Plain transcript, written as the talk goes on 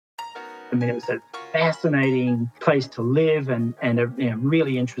I mean, it was a fascinating place to live and a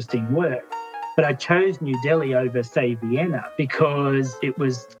really interesting work. But I chose New Delhi over, say, Vienna because it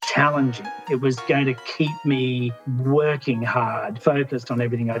was challenging. It was going to keep me working hard, focused on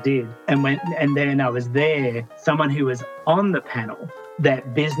everything I did. And then I was there, someone who was on the panel,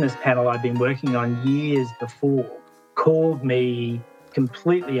 that business panel I'd been working on years before, called me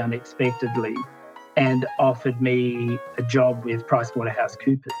completely unexpectedly and offered me a job with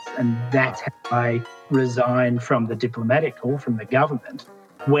PricewaterhouseCoopers. And that's how I resigned from the diplomatic corps, from the government,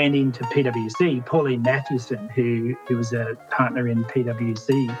 went into PwC. Pauline Matthewson, who was a partner in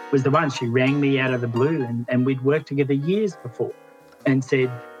PwC, was the one. She rang me out of the blue, and we'd worked together years before, and said,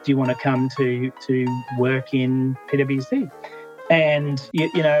 do you want to come to work in PwC? And,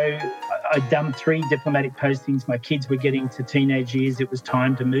 I'd done 3 diplomatic postings. My kids were getting to teenage years. It was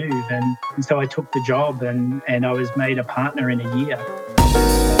time to move. And so I took the job and I was made a partner in a year.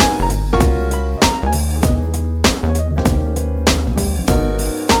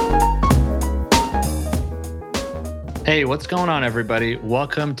 Hey, what's going on, everybody?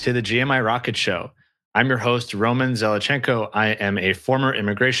 Welcome to the GMI Rocket Show. I'm your host, Roman Zelechenko. I am a former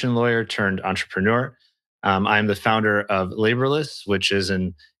immigration lawyer turned entrepreneur. I'm the founder of Laborless, which is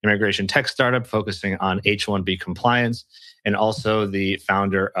an immigration tech startup focusing on H-1B compliance, and also the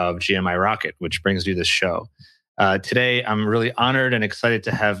founder of GMI Rocket, which brings you this show. Today, I'm really honored and excited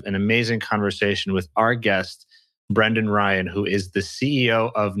to have an amazing conversation with our guest, Brendan Ryan, who is the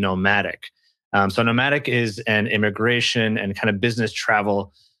CEO of Nomatic. So Nomatic is an immigration and kind of business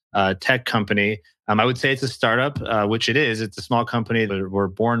travel tech company. I would say it's a startup, which it is. It's a small company that were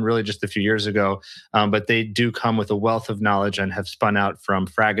born really just a few years ago, but they do come with a wealth of knowledge and have spun out from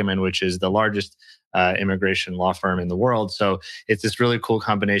Fragaman, which is the largest immigration law firm in the world. So it's this really cool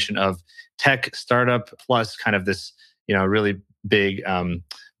combination of tech startup plus kind of this, really big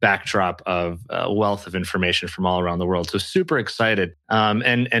backdrop of wealth of information from all around the world. So super excited.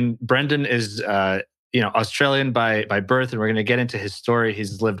 And Brendan is Australian by birth, and we're going to get into his story.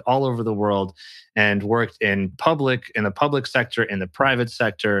 He's lived all over the world and worked in the public sector, in the private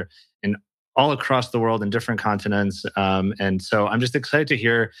sector, and all across the world in different continents. And so I'm just excited to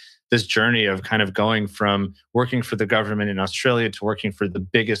hear this journey of kind of going from working for the government in Australia to working for the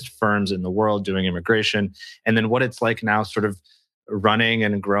biggest firms in the world doing immigration, and then what it's like now sort of running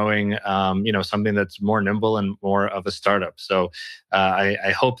and growing, something that's more nimble and more of a startup. So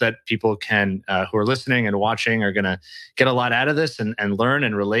I hope that people can, who are listening and watching, are going to get a lot out of this and learn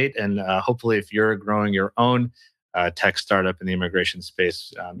and relate. And hopefully, if you're growing your own tech startup in the immigration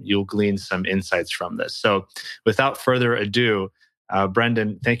space, you'll glean some insights from this. So without further ado,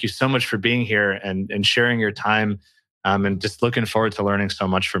 Brendan, thank you so much for being here and sharing your time, and just looking forward to learning so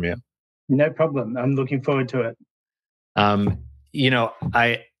much from you. No problem. I'm looking forward to it.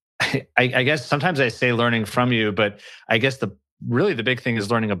 I guess sometimes I say learning from you, but I guess the big thing is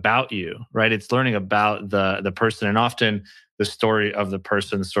learning about you, right? It's learning about the person, and often the story of the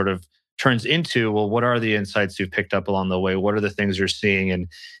person sort of turns into, well, what are the insights you've picked up along the way? What are the things you're seeing in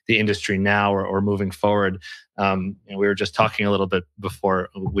the industry now or moving forward? And we were just talking a little bit before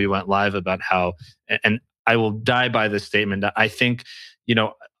we went live about how, and I will die by this statement, I think,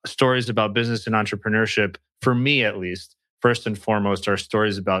 stories about business and entrepreneurship, for me at least, first and foremost, are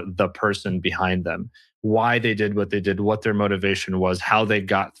stories about the person behind them, why they did what they did, what their motivation was, how they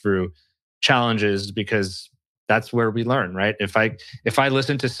got through challenges, because that's where we learn, right? If I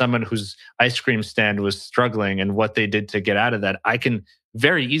listen to someone whose ice cream stand was struggling and what they did to get out of that, I can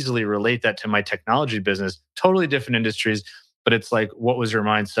very easily relate that to my technology business, totally different industries, but it's like, what was your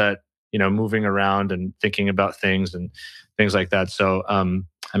mindset, moving around and thinking about things and things like that. So I'm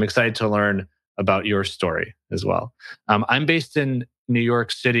excited to learn about your story as well. I'm based in New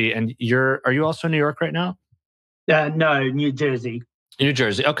York City, and are you also in New York right now? No, New Jersey. New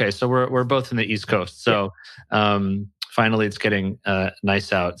Jersey. Okay, so we're both in the East Coast. So finally, it's getting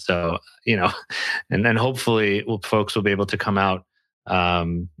nice out. So and hopefully, folks will be able to come out,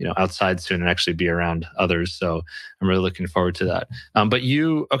 outside soon and actually be around others. So I'm really looking forward to that.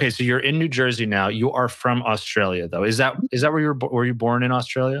 So you're in New Jersey now. You are from Australia, though. Is that where were you born in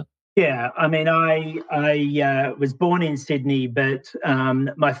Australia? Yeah, I mean, I was born in Sydney, but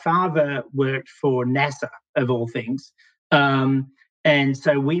my father worked for NASA, of all things. And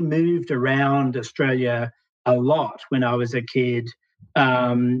so we moved around Australia a lot when I was a kid,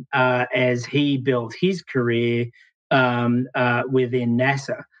 as he built his career within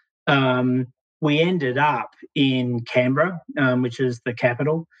NASA. We ended up in Canberra, which is the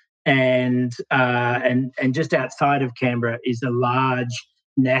capital, and just outside of Canberra is a large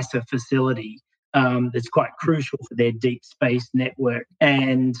NASA facility that's quite crucial for their deep space network.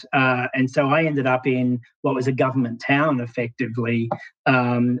 And so I ended up in what was a government town, effectively,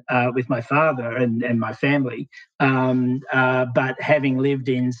 with my father and my family. But having lived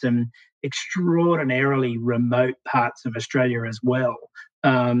in some extraordinarily remote parts of Australia as well,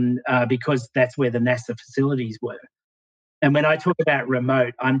 because that's where the NASA facilities were. And when I talk about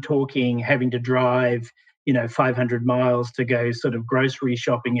remote, I'm talking having to drive, 500 miles to go sort of grocery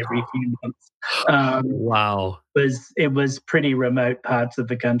shopping every few months. Wow. It was pretty remote parts of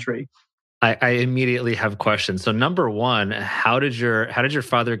the country. I immediately have questions. So number one, how did your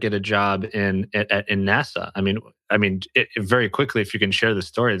father get a job in NASA? Very quickly, if you can share the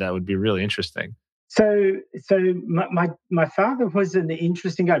story, that would be really interesting. So my father was an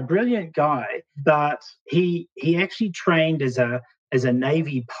interesting guy, brilliant guy, but he actually trained as a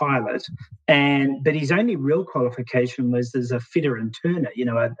Navy pilot, but his only real qualification was as a fitter and turner,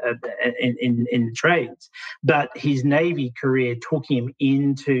 in trades. But his Navy career took him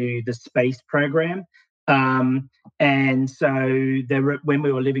into the space program. And so when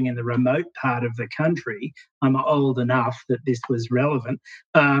we were living in the remote part of the country, I'm old enough that this was relevant.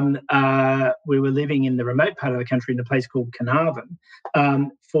 We were living in the remote part of the country in a place called Carnarvon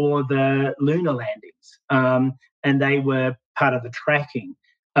for the lunar landings, and they were part of the tracking.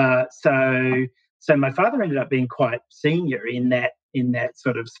 So my father ended up being quite senior in that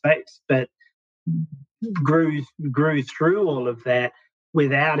sort of space, but grew through all of that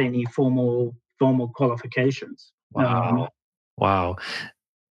without any formal qualifications. Wow.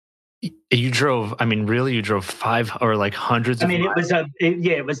 You drove, really, you drove five or like hundreds of miles?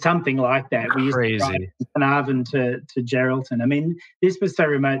 It was something like that. Crazy. We used to drive from Carnarvon to Geraldton. This was so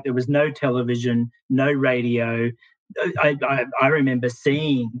remote. There was no television, no radio. I remember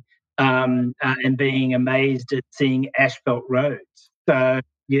seeing and being amazed at seeing asphalt roads. So,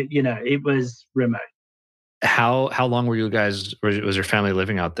 it was remote. How long were was your family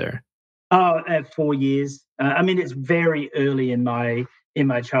living out there? 4 years. It's very early in my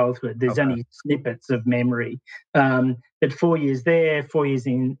childhood. There's only snippets of memory. But 4 years there, 4 years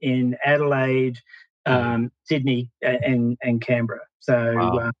in Adelaide, Sydney, and Canberra. So,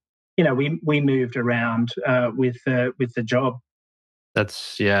 wow. We moved around with the job.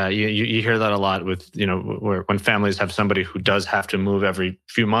 That's you hear that a lot with when families have somebody who does have to move every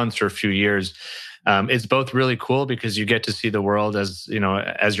few months or a few years. It's both really cool because you get to see the world as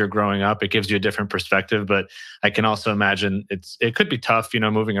you're growing up. It gives you a different perspective, but I can also imagine it could be tough,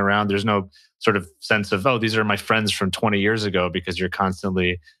 moving around. There's no sort of sense of, oh, these are my friends from 20 years ago, because you're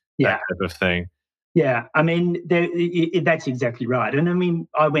constantly that type of thing. Yeah, that's exactly right. And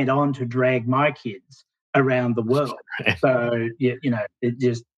I went on to drag my kids around the world. So, it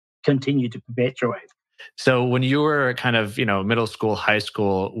just continued to perpetuate. So when you were kind of, middle school, high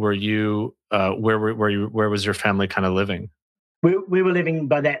school, were you, where was your family kind of living? We were living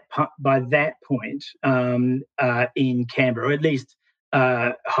by that point in Canberra, or at least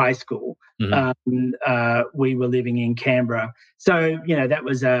high school. Mm-hmm. We were living in Canberra. So, that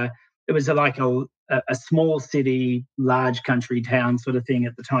was like a small city, large country town sort of thing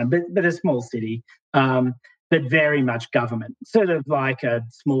at the time, but a small city, but very much government, sort of like a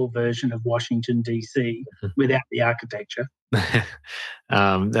small version of Washington, D.C. without the architecture.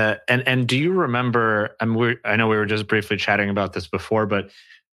 And do you remember, I know we were just briefly chatting about this before, but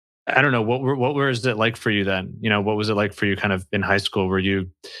I don't know, what was it like for you then? What was it like for you kind of in high school? Were you,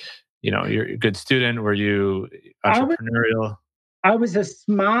 you're a good student? Were you entrepreneurial? I was a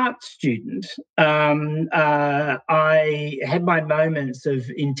smart student. I had my moments of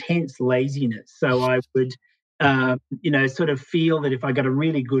intense laziness. So I would, sort of feel that if I got a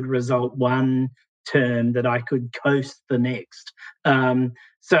really good result one term, that I could coast the next.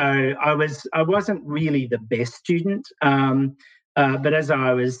 So I wasn't really the best student. But as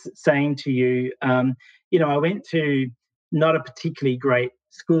I was saying to you, I went to not a particularly great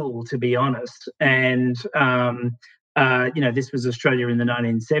school, to be honest, and this was Australia in the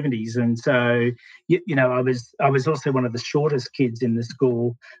 1970s, and so I was also one of the shortest kids in the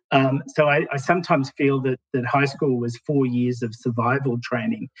school. So I sometimes feel that high school was 4 years of survival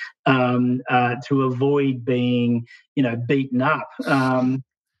training to avoid being beaten up.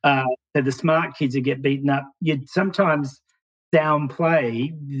 For the smart kids who get beaten up, you'd sometimes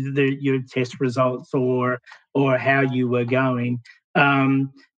downplay your test results or how you were going.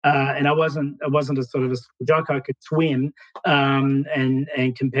 And I wasn't a sort of a jock. I could swim and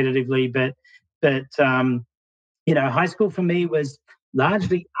competitively, but high school for me was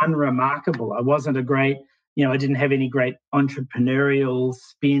largely unremarkable. I wasn't a great, I didn't have any great entrepreneurial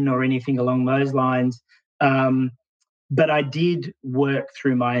spin or anything along those lines. but I did work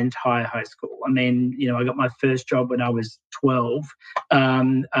through my entire high school. I mean, I got my first job when I was 12,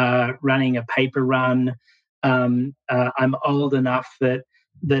 running a paper run. I'm old enough that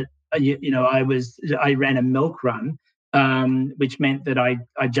I ran a milk run, which meant that I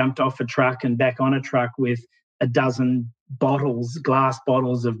jumped off a truck and back on a truck with a dozen glass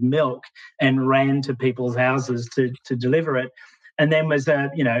bottles of milk, and ran to people's houses to deliver it. And then was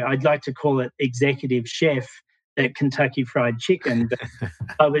I'd like to call it executive chef at Kentucky Fried Chicken, but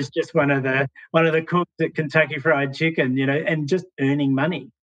I was just one of the cooks at Kentucky Fried Chicken, and just earning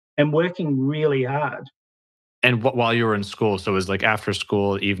money and working really hard. And while you were in school, so it was like after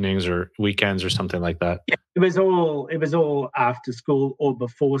school, evenings or weekends or something like that? Yeah, it was all after school or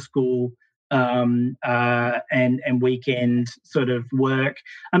before school, and weekend sort of work.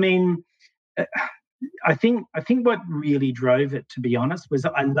 I mean, I think what really drove it, to be honest, was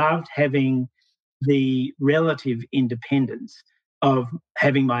I loved having the relative independence of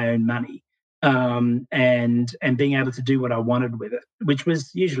having my own money, and being able to do what I wanted with it, which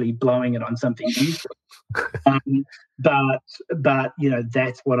was usually blowing it on something useless. But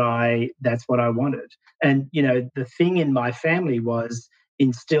that's what I wanted. And the thing in my family was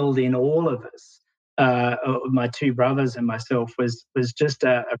instilled in all of us, my two brothers and myself, was just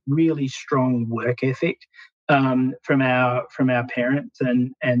a really strong work ethic, from our parents,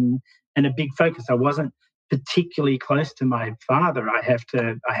 and a big focus. I wasn't particularly close to my father, I have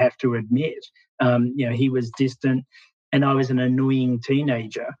to admit. He was distant, and I was an annoying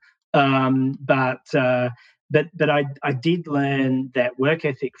teenager. But I did learn that work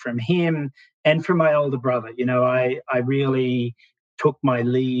ethic from him and from my older brother. I really took my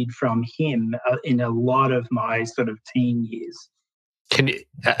lead from him in a lot of my sort of teen years. Can you,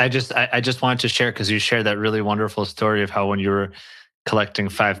 I just wanted to share, because you shared that really wonderful story of how when you were collecting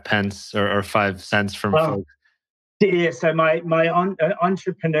 5 pence or 5 cents from folks. Yeah, so my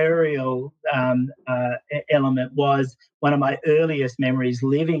entrepreneurial element was one of my earliest memories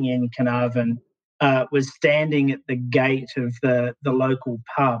living in Carnarvon, was standing at the gate of the local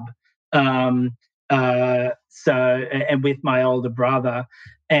pub, and with my older brother,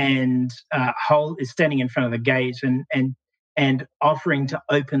 and standing in front of the gate and offering to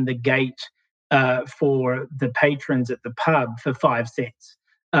open the gate for the patrons at the pub for 5 cents.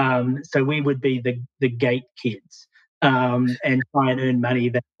 So we would be the gate kids, and try and earn money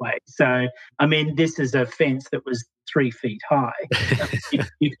that way. So, I mean, this is a fence that was 3 feet high. You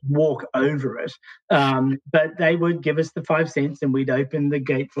could walk over it. But they would give us the 5 cents, and we'd open the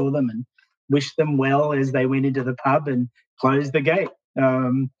gate for them and wish them well as they went into the pub and close the gate.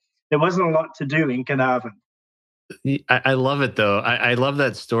 There wasn't a lot to do in Carnarvon. I love it though. I love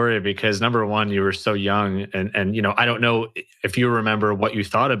that story because, number one, you were so young, and I don't know if you remember what you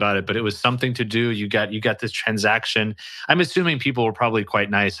thought about it, but it was something to do. You got this transaction. I'm assuming people were probably quite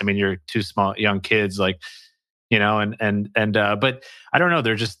nice. I mean, you're two small young kids, like, but I don't know.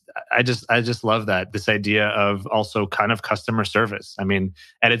 I just love that, this idea of also kind of customer service. I mean,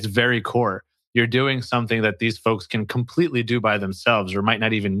 at its very core, you're doing something that these folks can completely do by themselves or might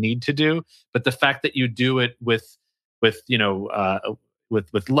not even need to do. But the fact that you do it with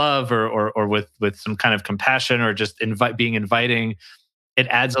love, or with some kind of compassion, or just being inviting, it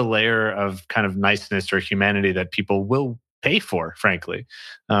adds a layer of kind of niceness or humanity that people will pay for, frankly.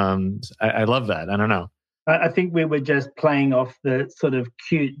 I love that. I don't know. I think we were just playing off the sort of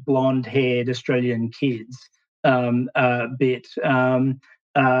cute blonde-haired Australian kids bit.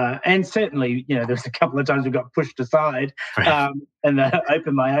 And certainly, there was a couple of times we got pushed aside, Right. and I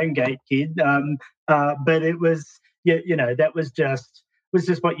opened my own gate, kid. But it was, that was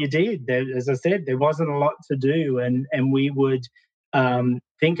just what you did. As I said, there wasn't a lot to do, and we would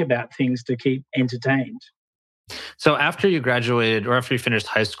think about things to keep entertained. So after you graduated, or after you finished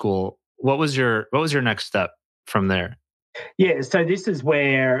high school, what was your next step from there? Yeah, so this is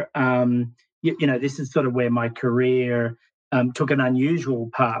where this is sort of where my career took an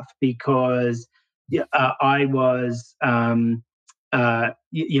unusual path, because I was I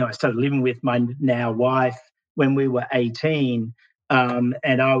started living with my now wife when we were 18, and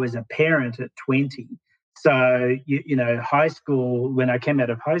I was a parent at 20. So high school, when I came out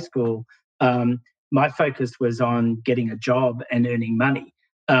of high school, my focus was on getting a job and earning money.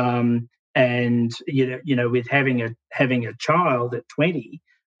 And with having a child at 20,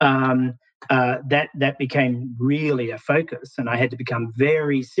 that became really a focus, and I had to become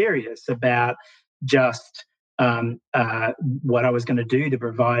very serious about just what I was going to do to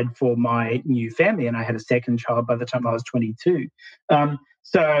provide for my new family. And I had a second child by the time I was 22.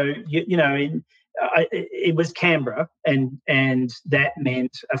 So it was Canberra, and that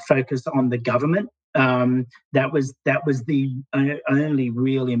meant a focus on the government That was the only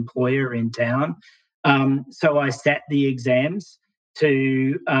real employer in town. So I sat the exams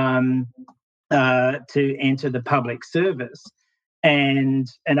to enter the public service, and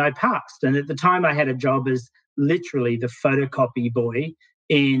I passed. And at the time, I had a job as literally the photocopy boy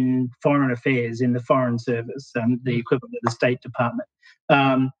in foreign affairs in the foreign service, the equivalent of the State Department.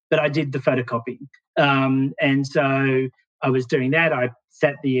 But I did the photocopy, and so I was doing that. I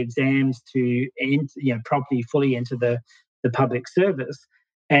sat the exams to properly fully enter the public service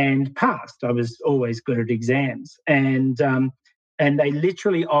and passed. I was always good at exams, and they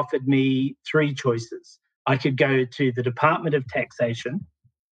literally offered me three choices. I could go to the Department of Taxation,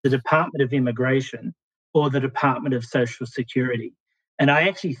 the Department of Immigration, or the Department of Social Security. And I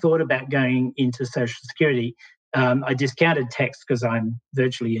actually thought about going into Social Security. I discounted tax because I'm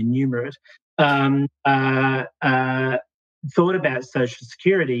virtually illiterate. Thought about Social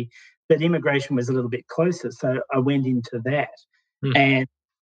Security, but immigration was a little bit closer, so I went into that,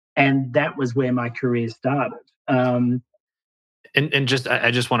 and that was where my career started. And just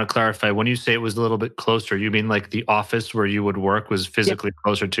I just want to clarify, when you say it was a little bit closer, you mean like the office where you would work was physically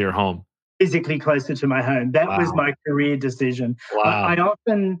closer to your home? Physically closer to my home. That was my career decision. Wow. I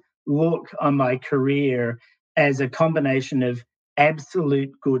often look on my career as a combination of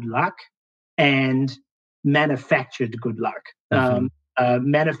absolute good luck and manufactured good luck.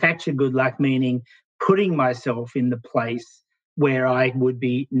 Manufactured good luck meaning putting myself in the place where I would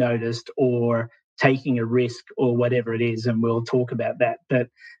be noticed or taking a risk or whatever it is, and we'll talk about that. But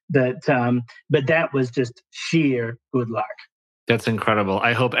that was just sheer good luck. That's incredible.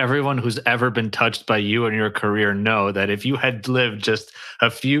 I hope everyone who's ever been touched by you and your career know that if you had lived just a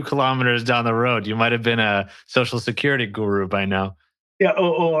few kilometers down the road, you might have been a Social Security guru by now. Yeah,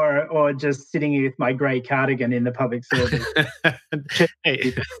 or just sitting here with my grey cardigan in the public service.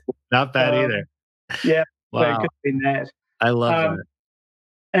 Hey, not bad either. Yeah, wow. So it could have been that. I love that.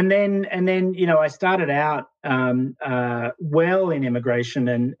 And then I started out well in immigration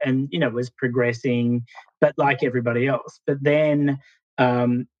and was progressing, but like everybody else. But then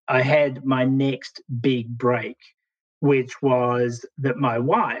I had my next big break, which was that my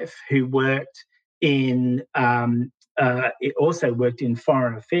wife, who worked also worked in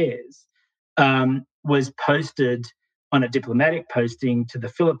foreign affairs, was posted on a diplomatic posting to the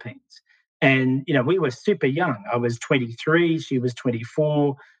Philippines. And, we were super young. I was 23, she was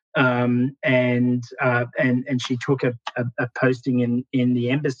 24. And she took a posting in the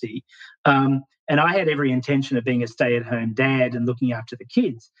embassy. And I had every intention of being a stay-at-home dad and looking after the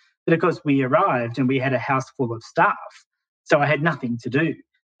kids. But of course, we arrived and we had a house full of staff. So I had nothing to do.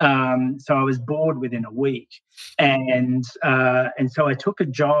 So I was bored within a week. And so I took a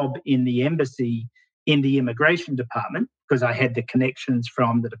job in the embassy in the immigration department because I had the connections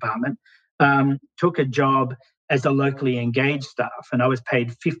from the department. Took a job as a locally engaged staff, and I was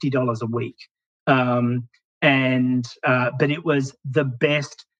paid $50 a week. But it was the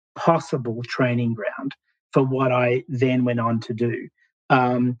best possible training ground for what I then went on to do,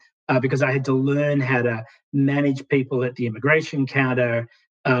 because I had to learn how to manage people at the immigration counter,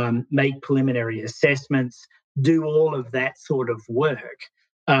 make preliminary assessments, do all of that sort of work.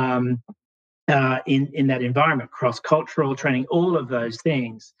 In that environment, cross-cultural training, all of those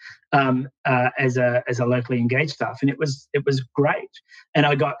things, as a locally engaged staff, and it was great. And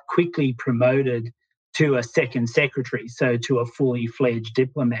I got quickly promoted to a second secretary, so to a fully fledged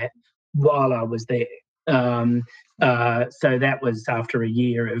diplomat while I was there. So that was after a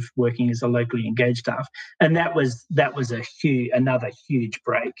year of working as a locally engaged staff, and that was another huge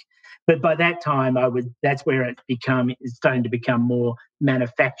break. But by that time, that's where it's starting to become more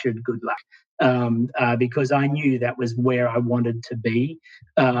manufactured good luck. Because I knew that was where I wanted to be,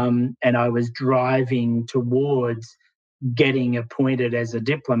 and I was driving towards getting appointed as a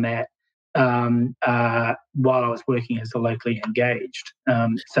diplomat while I was working as a locally engaged.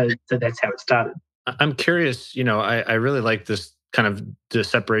 So that's how it started. I'm curious, I really like this kind of the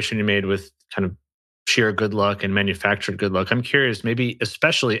separation you made with kind of sheer good luck and manufactured good luck. I'm curious, maybe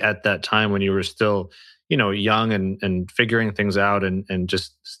especially at that time when you were still young and figuring things out and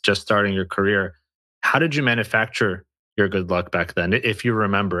just starting your career. How did you manufacture your good luck back then, if you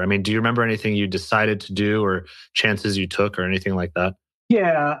remember? I mean, do you remember anything you decided to do or chances you took or anything like that?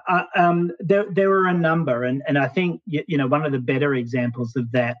 Yeah, there were a number, and I think one of the better examples of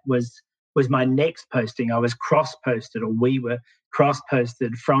that was my next posting. I was cross-posted, or we were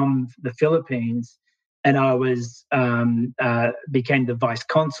cross-posted from the Philippines. And I became the vice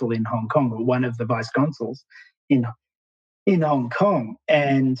consul in Hong Kong, or one of the vice consuls in Hong Kong.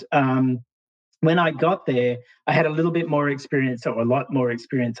 And when I got there, I had a little bit more experience, or a lot more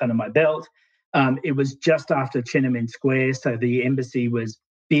experience under my belt. It was just after Tiananmen Square, so the embassy was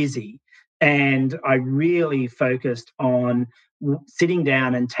busy. And I really focused on sitting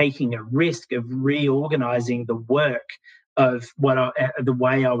down and taking a risk of reorganizing the work of the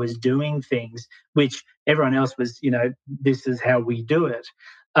way I was doing things, which everyone else was, this is how we do it.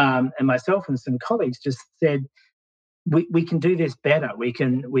 And myself and some colleagues just said, we can do this better. We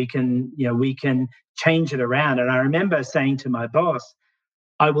can change it around. And I remember saying to my boss,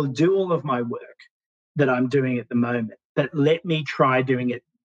 I will do all of my work that I'm doing at the moment, but let me try doing it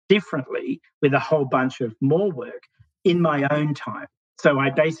differently with a whole bunch of more work in my own time. So I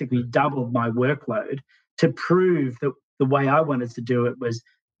basically doubled my workload to prove that the way I wanted to do it was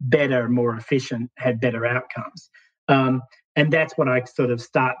better, more efficient, had better outcomes. And that's what I sort of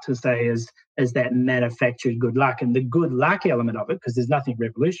start to say as that manufactured good luck. And the good luck element of it, because there's nothing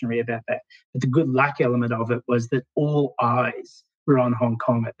revolutionary about that, but the good luck element of it was that all eyes were on Hong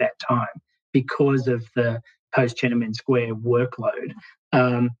Kong at that time because of the post-Tiananmen Square workload.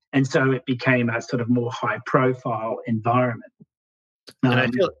 And so it became a sort of more high-profile environment. And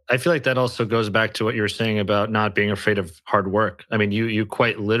I feel like that also goes back to what you were saying about not being afraid of hard work. I mean, you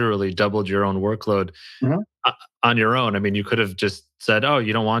quite literally doubled your own workload on your own. I mean, you could have just said, "Oh,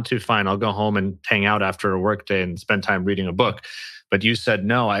 you don't want to? Fine, I'll go home and hang out after a work day and spend time reading a book." But you said,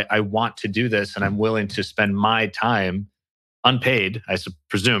 "No, I want to do this, and I'm willing to spend my time unpaid, I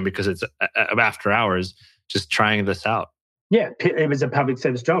presume, because it's after hours, just trying this out." Yeah, it was a public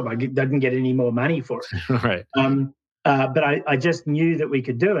service job. I didn't get any more money for it. Right. But I just knew that we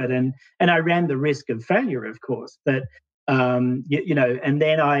could do it, and I ran the risk of failure, of course. But and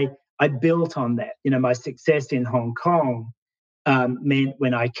then I built on that. My success in Hong Kong meant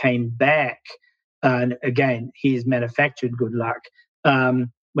when I came back, and again, here's manufactured good luck.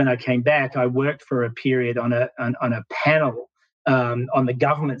 When I came back, I worked for a period on a panel, on the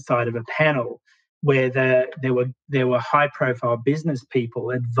government side of a panel, where there were high-profile business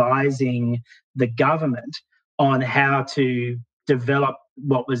people advising the government on how to develop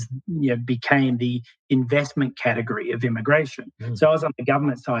what became the investment category of immigration. So I was on the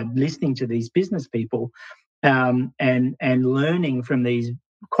government side listening to these business people and learning from these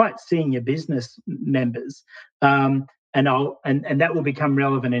quite senior business members. And that will become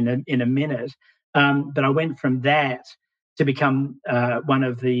relevant in a minute. But I went from that to become one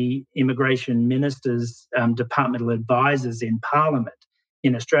of the immigration minister's departmental advisors in Parliament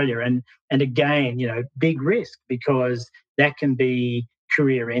in Australia. And again, big risk, because that can be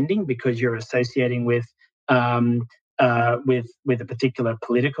career ending because you're associating with a particular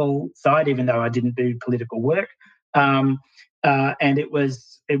political side, even though I didn't do political work. And it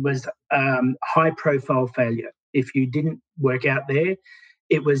was high profile failure. If you didn't work out there,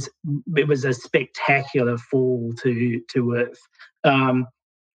 it was a spectacular fall to earth.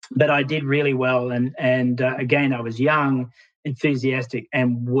 But I did really well, and again, I was young, enthusiastic,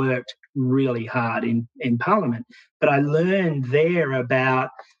 and worked really hard in Parliament. But I learned there about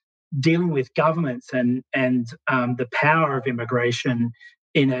dealing with governments and the power of immigration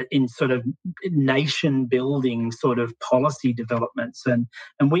in sort of nation building sort of policy developments, and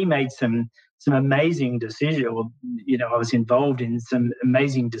we made some amazing decisions. I was involved in some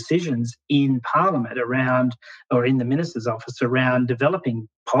amazing decisions in Parliament around, or in the Minister's office, around developing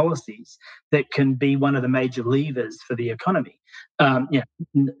policies that can be one of the major levers for the economy. I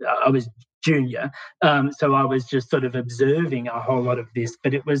was junior, so I was just sort of observing a whole lot of this,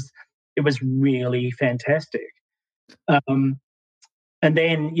 but it was really fantastic. And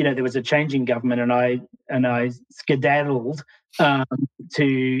then, there was a change in government, and I skedaddled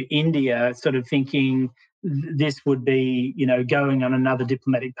to India, sort of thinking this would be, going on another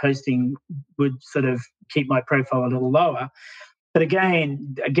diplomatic posting would sort of keep my profile a little lower. But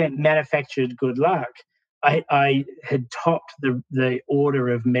again, manufactured good luck. I had topped the order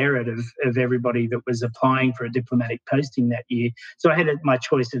of merit of everybody that was applying for a diplomatic posting that year. So I had my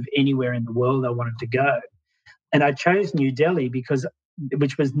choice of anywhere in the world I wanted to go. And I chose New Delhi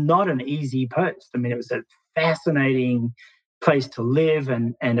which was not an easy post. I mean, it was a fascinating place to live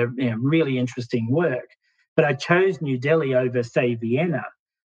and a really interesting work. But I chose New Delhi over, say, Vienna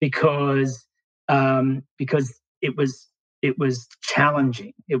because it was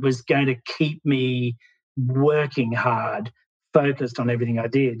challenging. It was going to keep me working hard, focused on everything I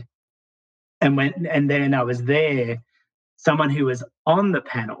did. And then I was there, someone who was on the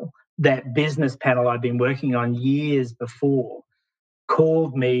panel, that business panel I'd been working on years before,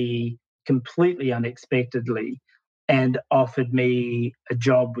 called me completely unexpectedly and offered me a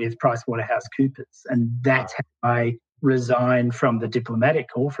job with PricewaterhouseCoopers. And that's how I resigned from the diplomatic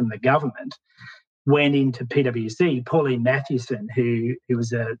corps, from the government, went into PwC, Pauline Mathewson, who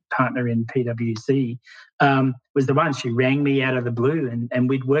was a partner in PwC, was the one. She rang me out of the blue, and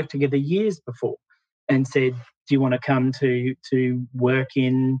we'd worked together years before, and said, "Do you want to come to work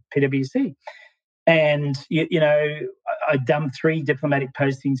in PwC?" And I'd done 3 diplomatic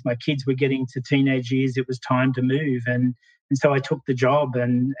postings. My kids were getting to teenage years. It was time to move, and so I took the job,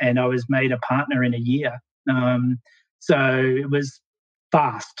 and I was made a partner in a year. So it was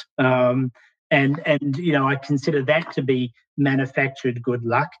fast. And I consider that to be manufactured good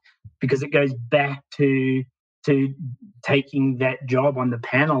luck, because it goes back to taking that job on the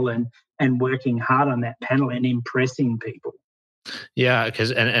panel and working hard on that panel and impressing people. Yeah,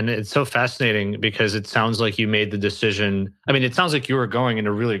 because and it's so fascinating because it sounds like you made the decision. I mean, it sounds like you were going in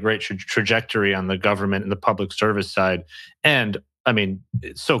a really great trajectory on the government and the public service side. And I mean,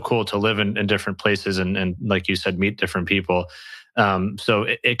 it's so cool to live in different places and like you said, meet different people. So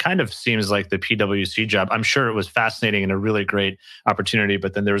it kind of seems like the PwC job, I'm sure it was fascinating and a really great opportunity,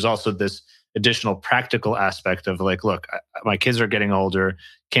 but then there was also this additional practical aspect of like, look, my kids are getting older,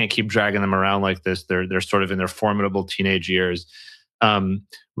 can't keep dragging them around like this. They're sort of in their formidable teenage years. And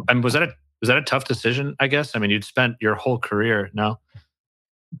was that a tough decision, I guess? I mean, you'd spent your whole career now.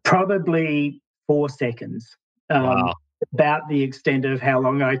 Probably 4 seconds. Wow. About the extent of how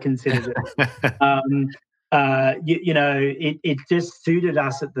long I considered it. It just suited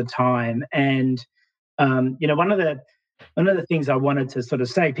us at the time. And, one of the things I wanted to sort of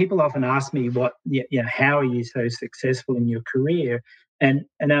say, people often ask me how are you so successful in your career? And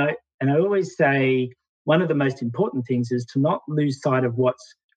I always say one of the most important things is to not lose sight of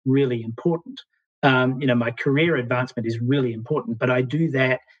what's really important. My career advancement is really important, but I do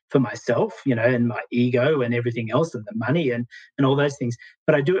that for myself, and my ego and everything else, and the money and all those things.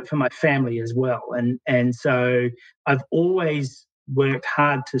 But I do it for my family as well. And so I've always worked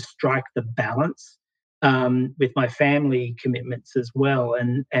hard to strike the balance with my family commitments as well.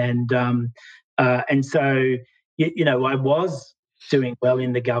 And so I was doing well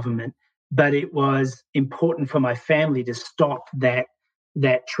in the government, but it was important for my family to stop that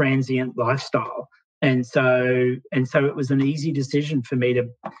transient lifestyle. And so it was an easy decision for me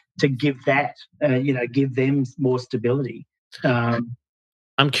to give that, give them more stability. I'm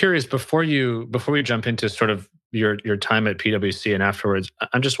curious, before we jump into sort of your time at PwC and afterwards,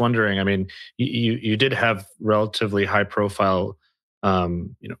 I'm just wondering, I mean, you did have relatively high profile,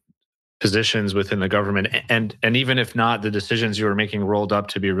 positions within the government, and even if not, the decisions you were making rolled up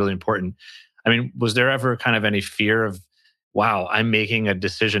to be really important. I mean, was there ever kind of any fear of, wow, I'm making a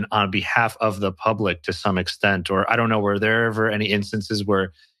decision on behalf of the public to some extent? Or I don't know, were there ever any instances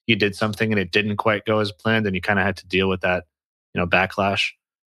where you did something and it didn't quite go as planned and you kind of had to deal with that, backlash?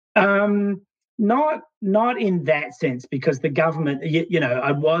 Not in that sense, because the government,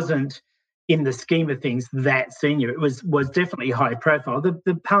 I wasn't, in the scheme of things, that senior. It was definitely high profile.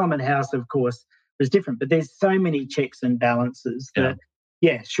 The Parliament House, of course, was different, but there's so many checks and balances that,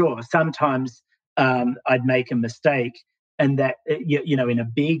 sure, sometimes I'd make a mistake, and that, in a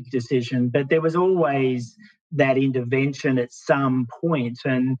big decision, but there was always that intervention at some point.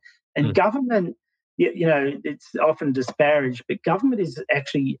 And government, it's often disparaged, but government is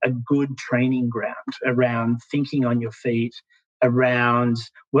actually a good training ground around thinking on your feet, around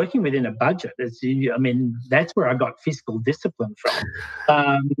working within a budget. That's where I got fiscal discipline from.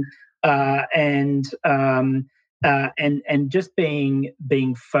 And just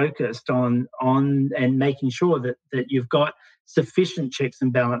being focused on and making sure that you've got sufficient checks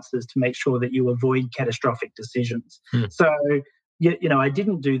and balances to make sure that you avoid catastrophic decisions. So, I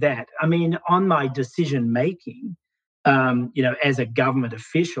didn't do that. I mean, on my decision making, as a government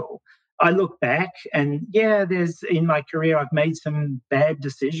official, I look back and in my career, I've made some bad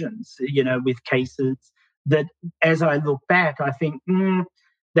decisions, with cases that, as I look back, I think,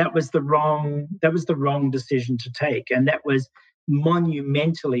 that was the wrong decision to take, and that was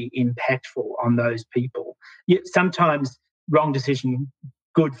monumentally impactful on those people. Sometimes wrong decision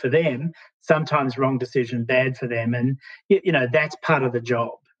good for them, sometimes wrong decision bad for them, and that's part of the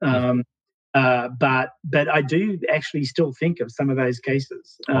job. But I do actually still think of some of those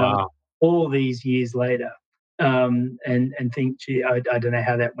cases. Wow. All these years later, and think, gee, I don't know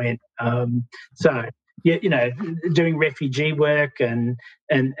how that went. So, doing refugee work and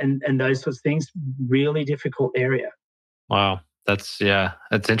those sorts of things, really difficult area. Wow. That's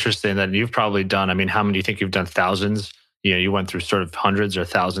interesting that you've probably done. I mean, how many do you think you've done? Thousands? You went through sort of hundreds or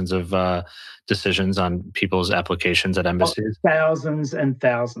thousands of decisions on people's applications at embassies. Thousands and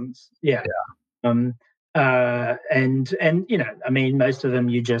thousands. Yeah. And most of them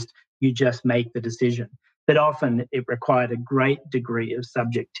you just make the decision, but often it required a great degree of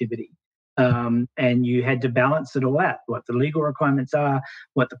subjectivity. And you had to balance it all out, what the legal requirements are,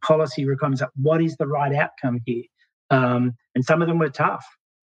 what the policy requirements are, what is the right outcome here. And some of them were tough,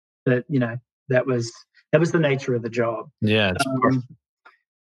 but that was the nature of the job. Yeah.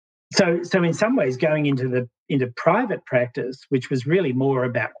 So in some ways, going into private practice, which was really more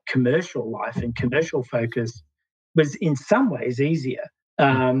about commercial life and commercial focus, was in some ways easier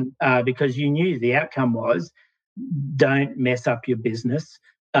because you knew the outcome was don't mess up your business,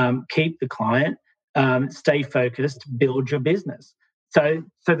 keep the client, stay focused, build your business. So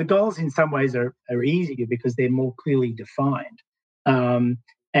the goals in some ways are easier because they're more clearly defined. And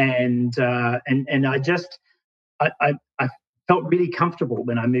I felt really comfortable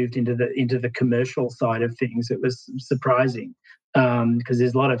when I moved into the commercial side of things. It was surprising because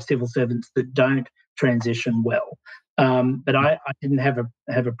there's a lot of civil servants that don't transition well. But I didn't have a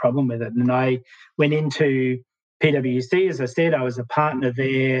problem with it, and I went into PwC. As I said, I was a partner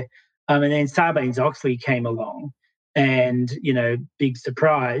there, and then Sarbanes-Oxley came along, and big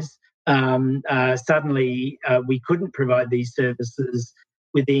surprise. Suddenly, we couldn't provide these services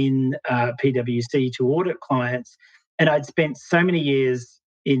within PwC to audit clients. And I'd spent so many years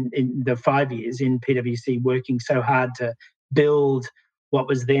in the 5 years in PwC working so hard to build what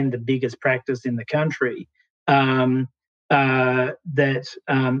was then the biggest practice in the country that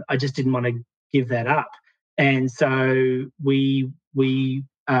I just didn't want to give that up. And so we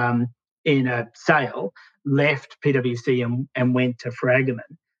in a sale left PwC and went to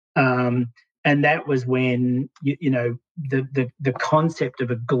Fragaman. And that was when the concept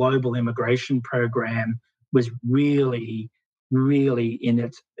of a global immigration program was really, really in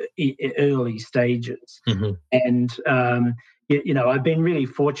its early stages. Mm-hmm. And I've been really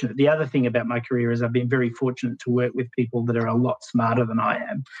fortunate. The other thing about my career is I've been very fortunate to work with people that are a lot smarter than I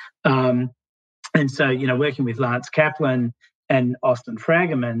am. And so, working with Lance Kaplan and Austin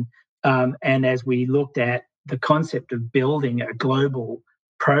Fragaman, and as we looked at the concept of building a global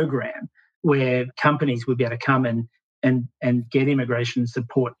program where companies would be able to come and get immigration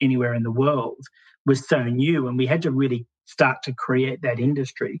support anywhere in the world was so new, and we had to really start to create that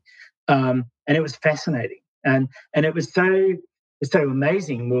industry. And it was fascinating. And it was so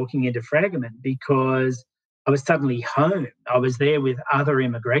amazing walking into Fragaman because I was suddenly home. I was there with other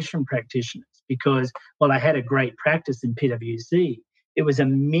immigration practitioners because, while I had a great practice in PwC, it was a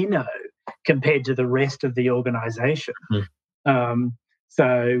minnow compared to the rest of the organization. So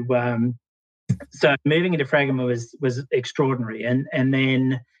moving into Fragaman was extraordinary. And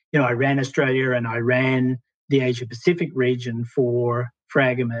then, I ran Australia and I ran the Asia Pacific region for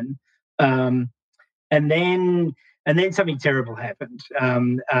Fragaman. And then something terrible happened.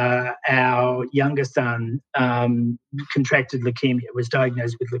 Our younger son contracted leukemia, was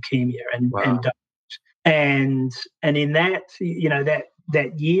diagnosed with leukemia, and died. And in that,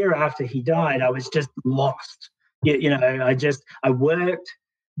 that year after he died, I was just lost. I worked,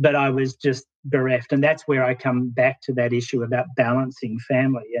 but I was just bereft. And that's where I come back to that issue about balancing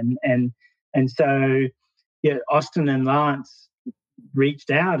family. And so, Austin and Lance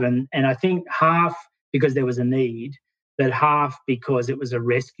reached out, and I think half because there was a need, but half because it was a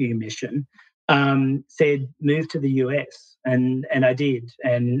rescue mission, said move to the US, and I did,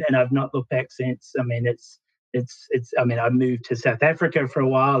 and I've not looked back since. I mean, I moved to South Africa for a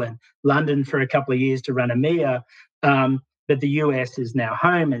while and London for a couple of years to run EMEA, but the US is now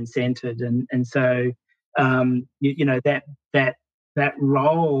home and centered, and so that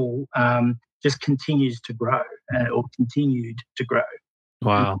role just continues to grow, or continued to grow.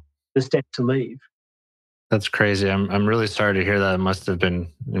 Wow. The step to leave. That's crazy. I'm really sorry to hear that. It must have been,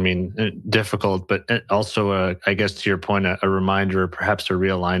 difficult, but also, I guess to your point, a reminder, perhaps a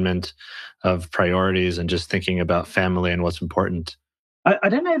realignment of priorities and just thinking about family and what's important. I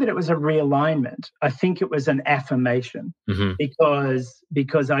don't know that it was a realignment. I think it was an affirmation,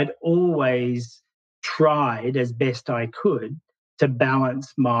 because I'd always tried as best I could to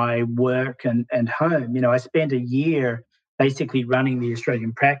balance my work and home. I spent a year basically running the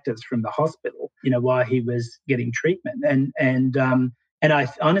Australian practice from the hospital, while he was getting treatment. And I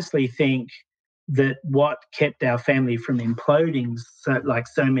honestly think that what kept our family from imploding,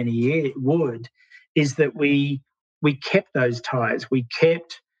 so many years would, is that we kept those ties. We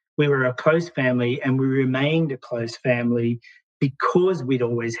were a close family, and we remained a close family because we'd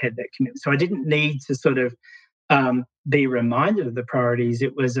always had that commitment. So I didn't need to sort of be reminded of the priorities.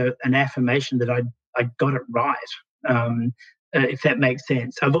 It was an affirmation that I got it right. If that makes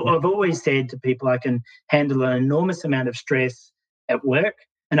sense. I've always said to people, I can handle an enormous amount of stress at work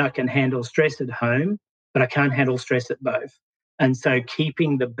and I can handle stress at home, but I can't handle stress at both. And so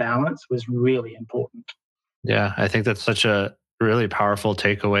keeping the balance was really important. Yeah, I think that's such a really powerful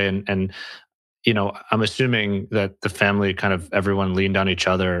takeaway. And I'm assuming that the family kind of everyone leaned on each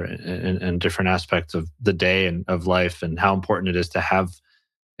other in different aspects of the day and of life, and how important it is to have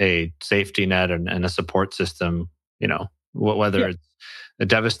a safety net and a support system, whether Yeah. it's a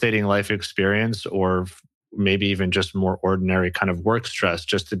devastating life experience or maybe even just more ordinary kind of work stress,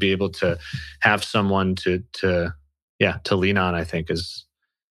 just to be able to have someone to lean on, I think is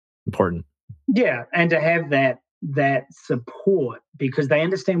important. Yeah, and to have that support because they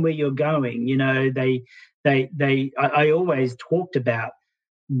understand where you're going. I always talked about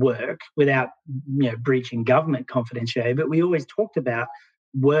work without breaching government confidentiality, but we always talked about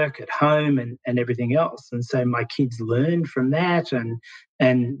work at home and everything else. And so my kids learned from that, and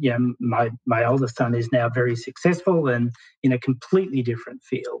my oldest son is now very successful and in a completely different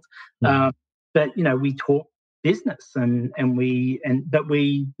field. Mhm. But we talk business but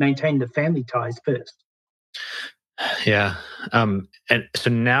we maintain the family ties first. Yeah. And so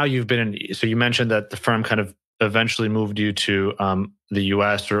now so you mentioned that the firm kind of eventually moved you to the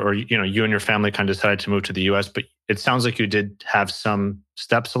US, or you and your family kind of decided to move to the US, but it sounds like you did have some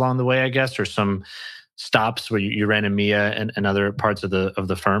steps along the way, I guess, or some stops where you ran EMEA and other parts of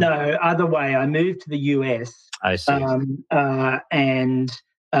the firm. No, other way. I moved to the US, I see. And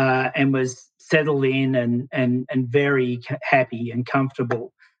was settled in and very happy and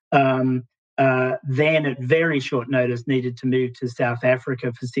comfortable. Then, at very short notice, needed to move to South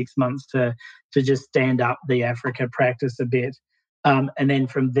Africa for 6 months to just stand up the Africa practice a bit, and then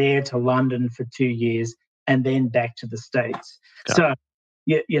from there to London for 2 years, and then back to the States. Got So,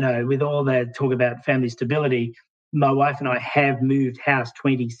 with all that talk about family stability, my wife and I have moved house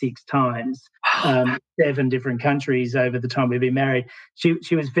 26 times, 7 different countries over the time we've been married.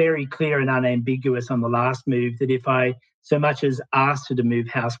 She was very clear and unambiguous on the last move that if I so much as asked her to move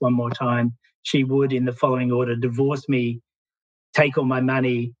house one more time, she would, in the following order, divorce me, take all my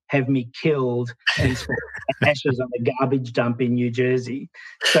money, have me killed, and spread ashes on the garbage dump in New Jersey.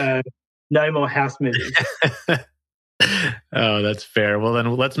 So no more house moves. Oh, that's fair. Well,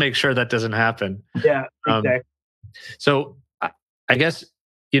 then let's make sure that doesn't happen. Yeah, exactly. So I guess,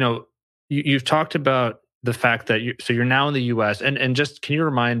 you've talked about the fact that you're now in the US, and just can you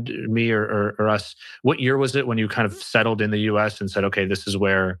remind me or us, what year was it when you kind of settled in the US and said, okay, this is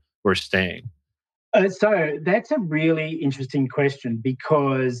where we're staying? So that's a really interesting question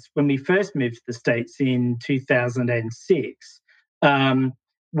because when we first moved to the States in 2006,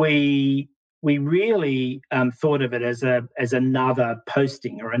 we we really thought of it as another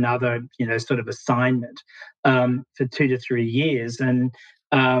posting or another sort of assignment for 2 to 3 years, and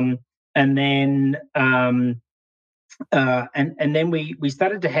then we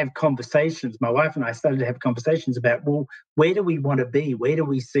started to have conversations. My wife and I started to have conversations about, well, where do we want to be? Where do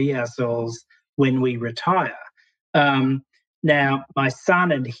we see ourselves when we retire? Um, Now, my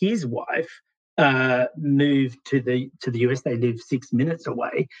son and his wife moved to the US. They live 6 minutes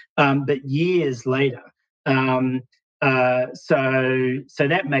away, but years later. Um, so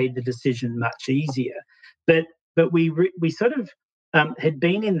that made the decision much easier. But we sort of had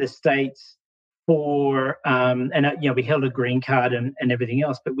been in the States for we held a green card and everything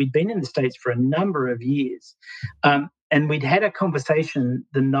else, but we'd been in the States for a number of years, and we'd had a conversation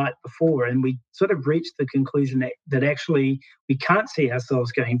the night before, and we sort of reached the conclusion that actually we can't see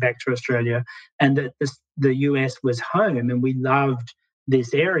ourselves going back to Australia, and that the US was home, and we loved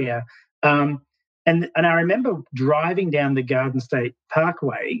this area. And I remember driving down the Garden State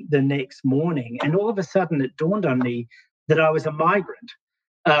Parkway the next morning, and all of a sudden it dawned on me that I was a migrant.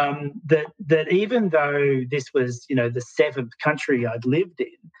 That even though this was, the seventh country I'd lived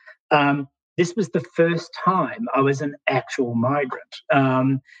in, this was the first time I was an actual migrant,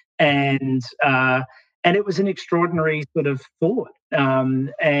 and it was an extraordinary sort of thought.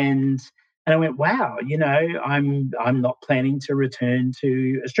 And I went, wow, I'm not planning to return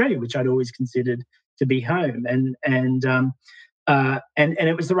to Australia, which I'd always considered to be home, and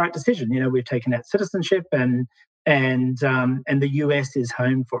it was the right decision. We've taken out citizenship, and the US is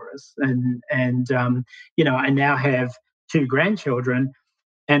home for us. I now have 2 grandchildren,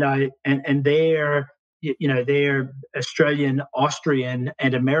 and they're Australian, Austrian,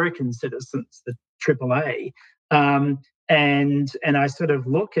 and American citizens, the AAA. And I sort of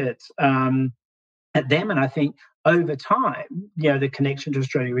look at them, and I think over time, the connection to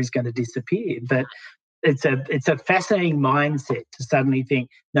Australia is going to disappear. But it's a fascinating mindset to suddenly think,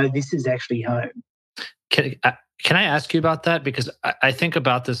 no, this is actually home. Can I ask you about that? Because I think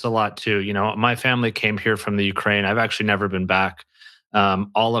about this a lot too. My family came here from the Ukraine. I've actually never been back.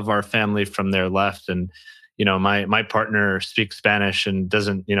 All of our family from there left, and my partner speaks Spanish and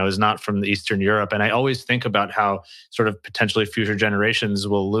doesn't, is not from the Eastern Europe. And I always think about how sort of potentially future generations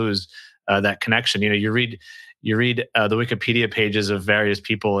will lose that connection. You read the Wikipedia pages of various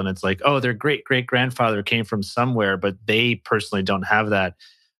people, and it's like, oh, their great great grandfather came from somewhere, but they personally don't have that.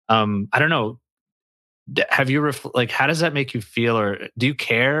 I don't know. Have you like, how does that make you feel, or do you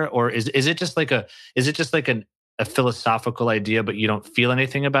care, or is it just like a philosophical idea, but you don't feel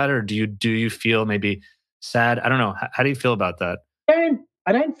anything about it, or do you feel maybe sad? I don't know. How do you feel about that?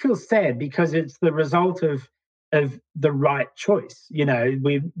 I don't feel sad because it's the result of the right choice.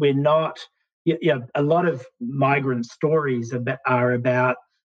 We're not. A lot of migrant stories are about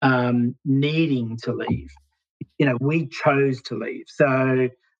needing to leave. We chose to leave, so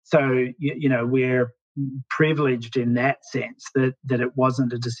we're privileged in that sense that it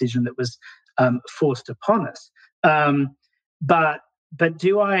wasn't a decision that was forced upon us. But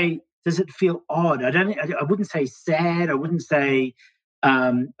does it feel odd? I wouldn't say sad. I wouldn't say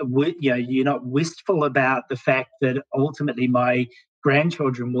you're not wistful about the fact that ultimately my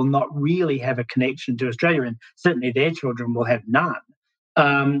grandchildren will not really have a connection to Australia, and certainly their children will have none.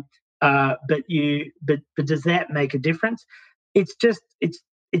 Um, but does that make a difference? It's just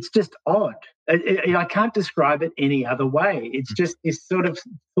odd. I can't describe it any other way. It's just this sort of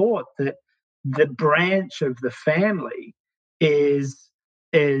thought that the branch of the family is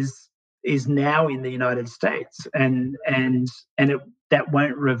is is now in the United States, and that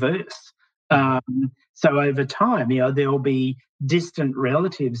won't reverse. So over time, there will be distant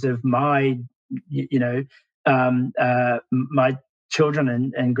relatives of my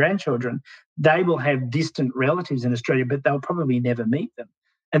children and grandchildren. They will have distant relatives in Australia, but they'll probably never meet them.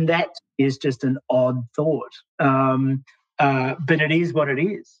 And that is just an odd thought. But it is what it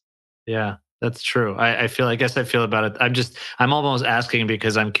is. Yeah, that's true. I guess I feel about it. I'm almost asking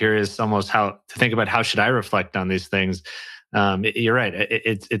because I'm curious almost how to think about how should I reflect on these things. You're right.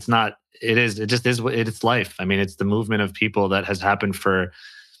 It's not, it just is, it's life. I mean, it's the movement of people that has happened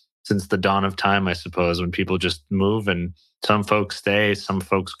since the dawn of time, I suppose, when people just move and some folks stay, some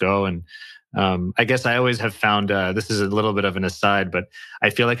folks go. And I guess I always have found, this is a little bit of an aside, but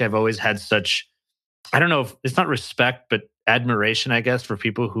I feel like I've always had such, I don't know if it's not respect, but admiration, I guess, for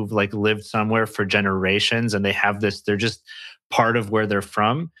people who've like lived somewhere for generations and they have this, they're just part of where they're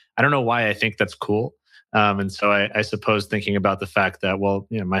from. I don't know why I think that's cool. And so I suppose thinking about the fact that, well,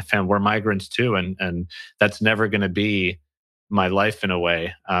 my family, we're migrants too, and that's never going to be my life in a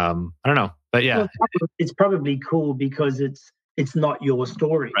way. I don't know, but yeah. Well, it's probably cool because it's not your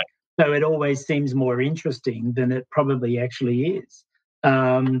story. Right. So it always seems more interesting than it probably actually is.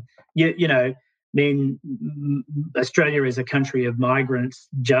 I mean, Australia is a country of migrants,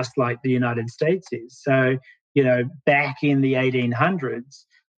 just like the United States is. So, back in the 1800s,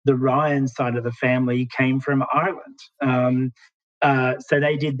 the Ryan side of the family came from Ireland. So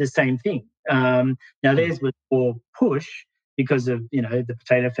they did the same thing. Now theirs was more push because of the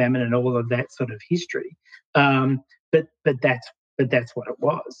potato famine and all of that sort of history. But that's what it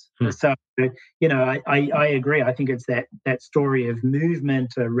was. So I agree. I think it's that story of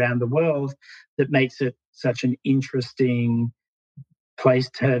movement around the world that makes it such an interesting place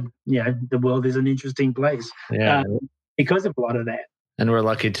the world is an interesting place. Yeah. Because of a lot of that. And we're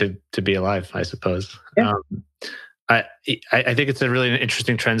lucky to be alive, I suppose. Yeah. I think it's a really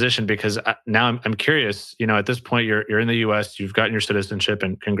interesting transition because now I'm curious. At this point, you're in the U.S., you've gotten your citizenship,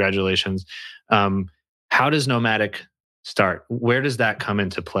 and congratulations. How does nomadic start? Where does that come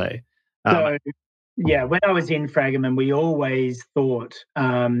into play? When I was in Fragaman, we always thought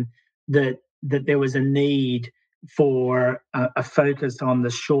that there was a need for a focus on the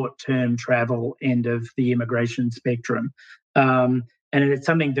short-term travel end of the immigration spectrum. And it's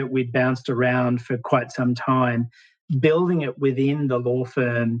something that we'd bounced around for quite some time, building it within the law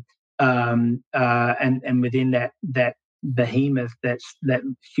firm and within that behemoth, that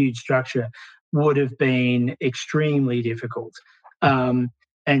huge structure, would have been extremely difficult. And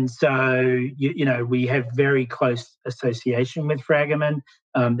so, we have very close association with Fragaman.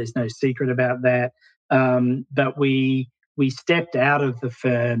 There's no secret about that. But we stepped out of the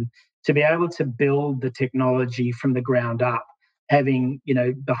firm to be able to build the technology from the ground up, having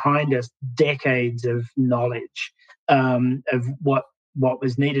behind us decades of knowledge of what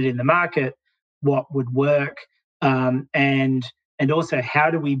was needed in the market, what would work, and also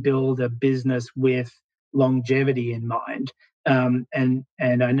how do we build a business with longevity in mind. And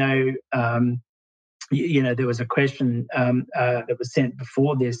I know there was a question that was sent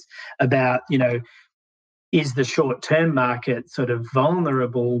before this about is the short-term market sort of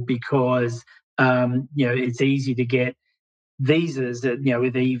vulnerable because it's easy to get visas,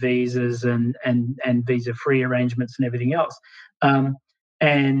 with e-visas and visa-free arrangements and everything else.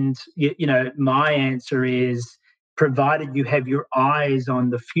 And my answer is, provided you have your eyes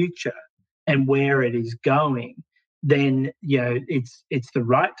on the future and where it is going, then it's the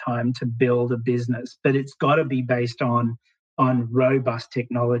right time to build a business, but it's got to be based on robust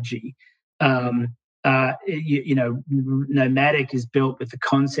technology. Nomadic is built with the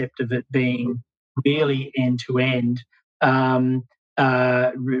concept of it being really end to end. Sorry,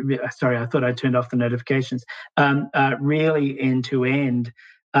 I thought I turned off the notifications. Really end to end,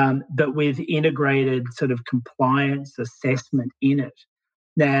 but with integrated sort of compliance assessment in it.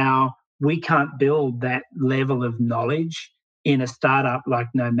 Now, we can't build that level of knowledge in a startup like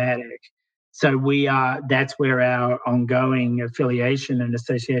Nomadic. So that's where our ongoing affiliation and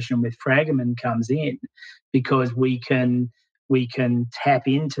association with Fragment comes in, because we can tap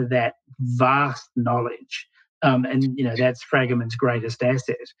into that vast knowledge, and that's Fragment's greatest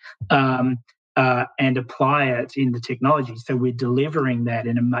asset, and apply it in the technology. So we're delivering that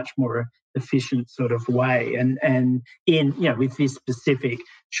in a much more efficient sort of way, and with this specific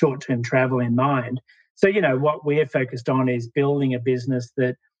short-term travel in mind. So what we're focused on is building a business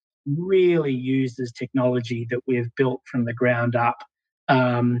that really uses technology that we've built from the ground up.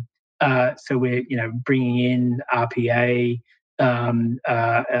 So we're bringing in RPA,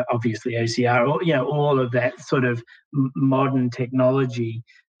 obviously OCR, all of that sort of modern technology,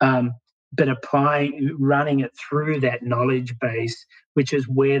 but running it through that knowledge base, which is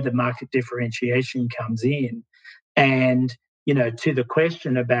where the market differentiation comes in. And to the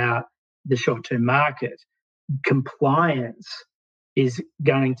question about the short-term market, compliance is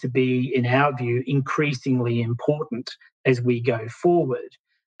going to be, in our view, increasingly important as we go forward.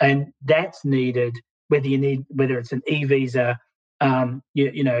 And that's needed whether it's an e-visa,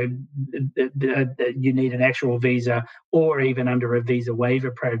 you need an actual visa, or even under a visa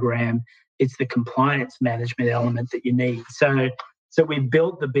waiver program, it's the compliance management element that you need. So we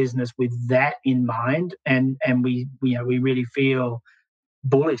built the business with that in mind, and we really feel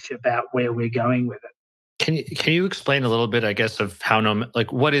bullish about where we're going with it. Can you explain a little bit, I guess, of how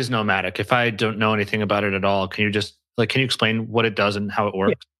what is Nomadic? If I don't know anything about it at all, can you explain what it does and how it works?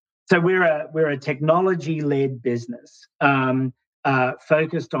 Yeah. So we're a technology-led business,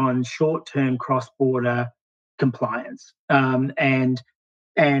 focused on short-term cross-border compliance, and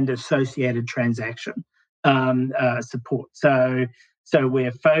associated transaction support. So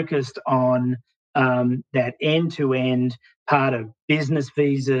we're focused on that end-to-end part of business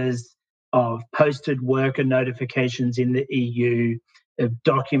visas, of posted worker notifications in the EU, of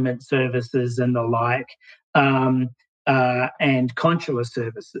document services and the like, and consular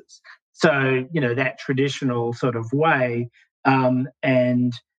services. So that traditional sort of way, but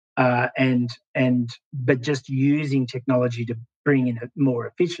just using technology to bring in more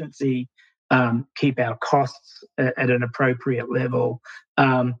efficiency, keep our costs at an appropriate level,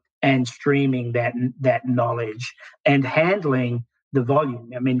 and streaming that knowledge and handling the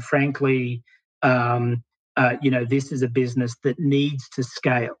volume. I mean, frankly, this is a business that needs to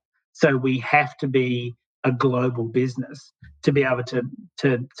scale. So we have to be a global business to be able to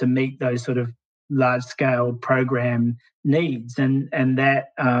meet those sort of large scale program needs, and that's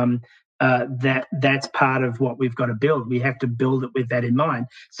part of what we've got to build. We have to build it with that in mind.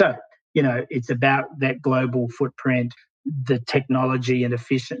 So it's about that global footprint, the technology and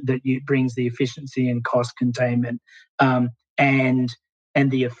brings the efficiency and cost containment, and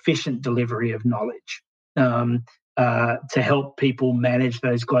the efficient delivery of knowledge, to help people manage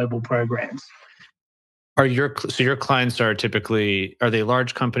those global programs. So your clients are they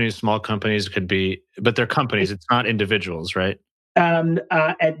large companies, small companies? Could be, but they're companies. It's not individuals, right?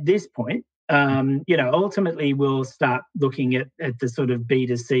 At this point, ultimately we'll start looking at the sort of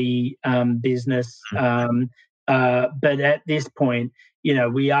B2C business. But at this point,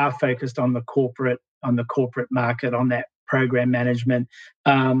 we are focused on the corporate market, on that program management.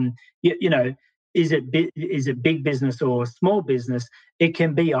 Is it big business or small business? It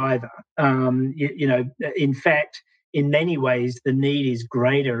can be either. In fact, in many ways, the need is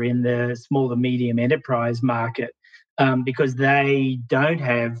greater in the small to medium enterprise market, because they don't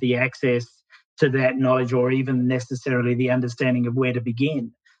have the access to that knowledge or even necessarily the understanding of where to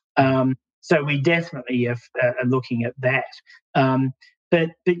begin. So we definitely are looking at that.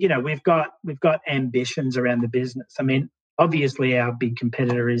 But we've got ambitions around the business. I mean, obviously our big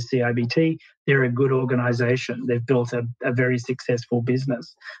competitor is CIBT. They're a good organization. They've built a very successful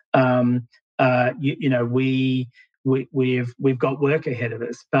business. We've got work ahead of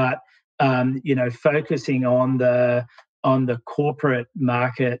us, but focusing on the corporate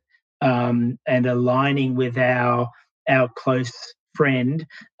market, and aligning with our our close friend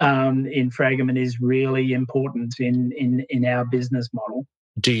in Fragment is really important in our business model.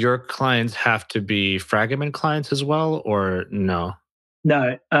 Do your clients have to be Fragment clients as well, or no?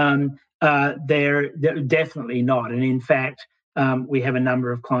 No, they're definitely not. And in fact, we have a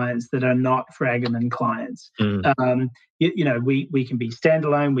number of clients that are not Fragment clients. Mm. We can be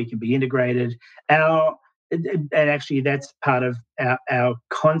standalone, we can be integrated. And actually, that's part of our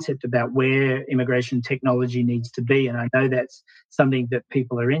concept about where immigration technology needs to be. And I know that's something that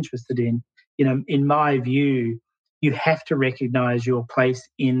people are interested in. In my view, you have to recognize your place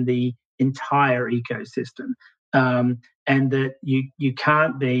in the entire ecosystem. And that you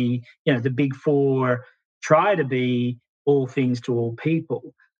can't be, the big four try to be all things to all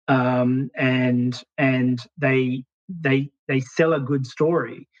people, and they sell a good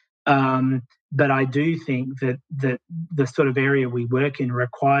story. But I do think that the sort of area we work in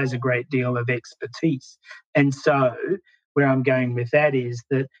requires a great deal of expertise. And so where I'm going with that is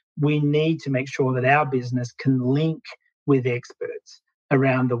that we need to make sure that our business can link with experts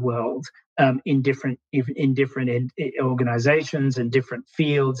around the world, in different organizations and different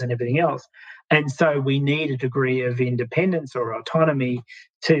fields and everything else. And so we need a degree of independence or autonomy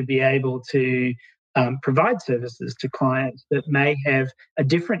to be able to provide services to clients that may have a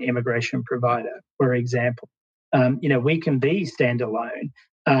different immigration provider, for example. We can be standalone,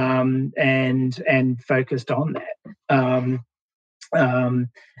 and focused on that.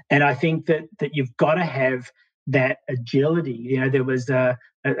 And I think that you've got to have that agility. There was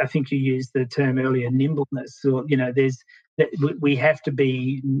I think you used the term earlier, nimbleness. Or we have to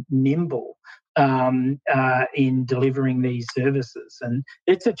be nimble in delivering these services, and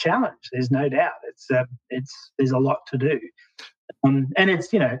it's a challenge. There's no doubt. There's a lot to do, and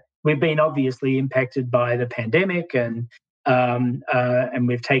we've been obviously impacted by the pandemic, and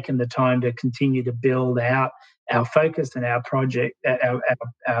we've taken the time to continue to build out our focus and our project, our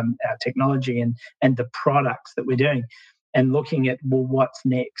technology and the products that we're doing, and looking at, well, what's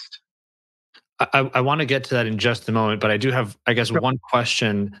next. I want to get to that in just a moment, but I do have, I guess, one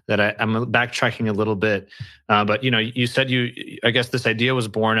question that I'm backtracking a little bit. But you said I guess this idea was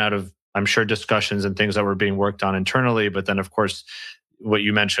born out of, I'm sure, discussions and things that were being worked on internally. But then, of course, what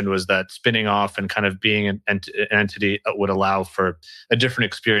you mentioned was that spinning off and kind of being an entity would allow for a different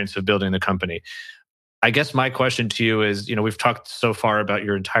experience of building the company. I guess my question to you is, we've talked so far about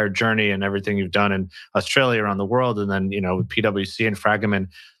your entire journey and everything you've done in Australia, around the world, and then, with PwC and Fragment.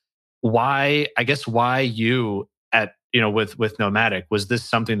 Why you with Nomadic? Was this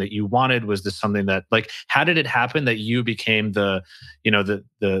something that you wanted? Was this something that, how did it happen that you became the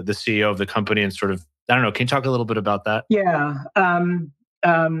CEO of the company and sort of, I don't know, can you talk a little bit about that? Yeah.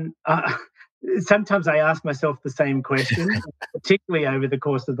 Sometimes I ask myself the same question, particularly over the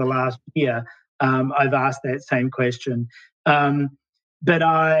course of the last year. I've asked that same question. But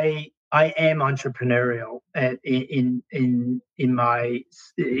I am entrepreneurial in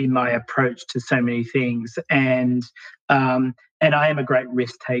my approach to so many things, and I am a great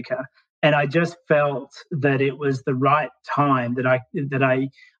risk taker. And I just felt that it was the right time, that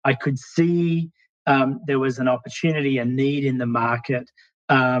I could see there was an opportunity, a need in the market.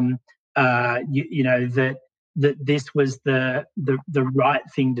 That this was the right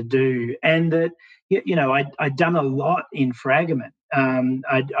thing to do, and that I'd done a lot in Fragment.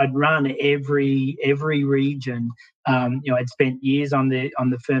 I'd run every region. I'd spent years on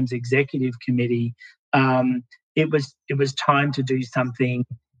the firm's executive committee. It was time to do something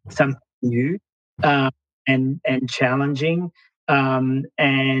new, and challenging. And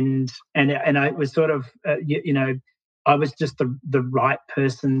I was sort of I was just the right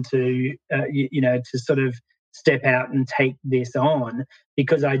person to sort of step out and take this on,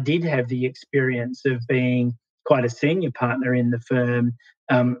 because I did have the experience of being quite a senior partner in the firm,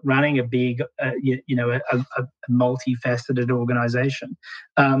 running a big, a multifaceted organization.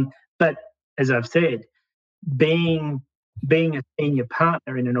 But as I've said, being a senior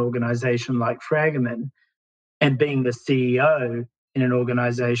partner in an organization like Fragment and being the CEO in an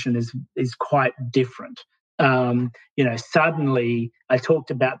organization is quite different. Suddenly I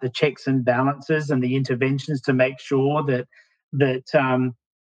talked about the checks and balances and the interventions to make sure that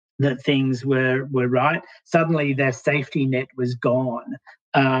things were right. Suddenly their safety net was gone,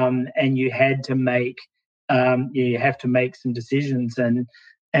 and you had to make some decisions. And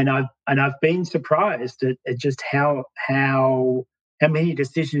I've been surprised at just how many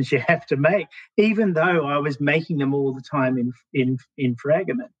decisions you have to make, even though I was making them all the time in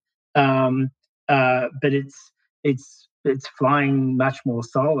Fragment. But it's flying much more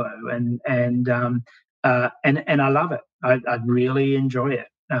solo, and I love it. I really enjoy it.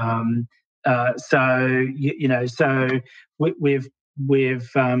 So we've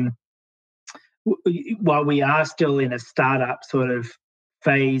while we are still in a startup sort of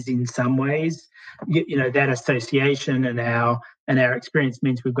phase in some ways, that association and our experience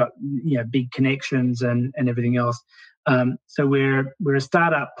means we've got big connections and everything else. So we're a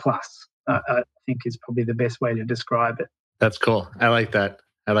startup plus. I think is probably the best way to describe it. That's cool. I like that.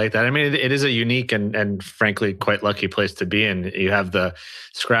 I like that. I mean, it is a unique and frankly quite lucky place to be in. You have the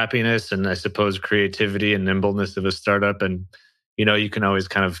scrappiness and I suppose creativity and nimbleness of a startup, and you can always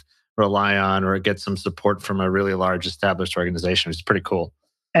kind of rely on or get some support from a really large established organization. It's pretty cool.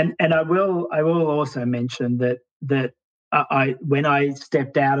 And I will also mention that I when I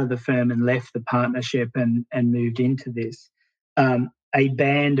stepped out of the firm and left the partnership and moved into this, a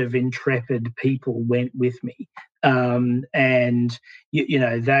band of intrepid people went with me, and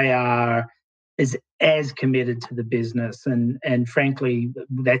they are as committed to the business, and frankly,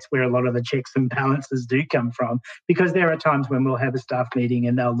 that's where a lot of the checks and balances do come from. Because there are times when we'll have a staff meeting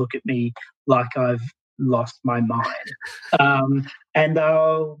and they'll look at me like I've lost my mind, and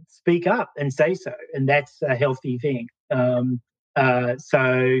they'll speak up and say so, and that's a healthy thing. So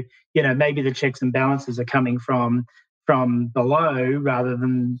maybe the checks and balances are coming from below rather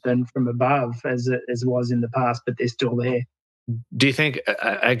than from above as it was in the past, but they're still there. Do you think?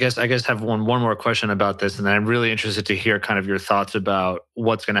 I guess have one more question about this, and then I'm really interested to hear kind of your thoughts about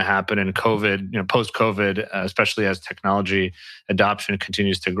what's going to happen in COVID, post COVID, especially as technology adoption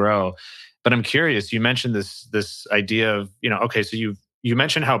continues to grow. But I'm curious. You mentioned this idea of okay, so you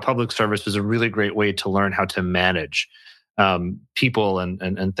mentioned how public service is a really great way to learn how to manage people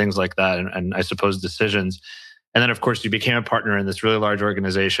and things like that, and I suppose decisions. And then, of course, you became a partner in this really large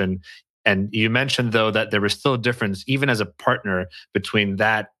organization. And you mentioned, though, that there was still a difference, even as a partner, between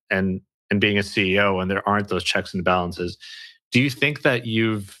that and being a CEO, and there aren't those checks and balances. Do you think that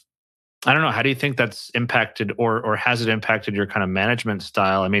I don't know, how do you think that's impacted or has it impacted your kind of management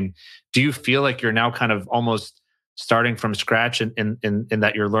style? I mean, do you feel like you're now kind of almost starting from scratch in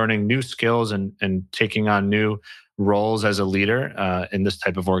that you're learning new skills and taking on new roles as a leader in this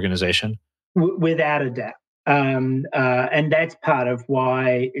type of organization? Without a doubt. And that's part of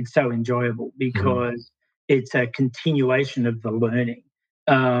why it's so enjoyable, because it's a continuation of the learning.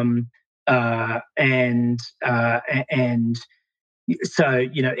 And so,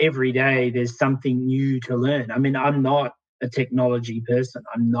 every day there's something new to learn. I mean, I'm not a technology person.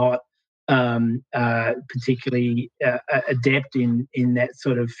 I'm not particularly adept in that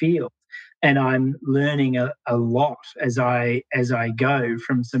sort of field. And I'm learning a lot as I go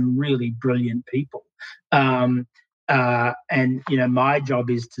from some really brilliant people. And my job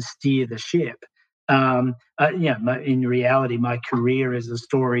is to steer the ship. In reality, my career is a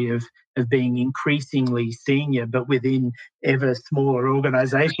story of being increasingly senior, but within ever smaller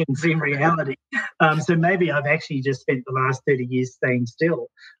organisations. In reality, so maybe I've actually just spent the last 30 years staying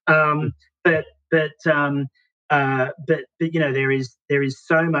still. But there is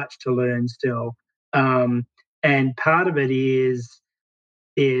so much to learn still, and part of it is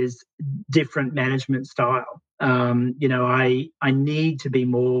different management style. I need to be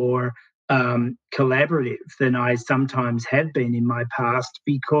more collaborative than I sometimes have been in my past,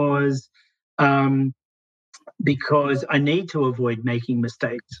 because I need to avoid making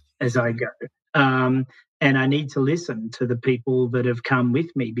mistakes as I go. And I need to listen to the people that have come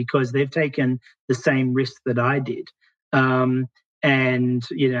with me, because they've taken the same risk that I did. And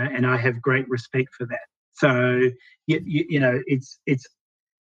I have great respect for that. So,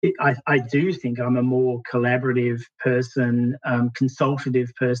 I do think I'm a more collaborative person,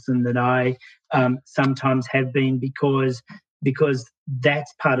 consultative person than I sometimes have been, because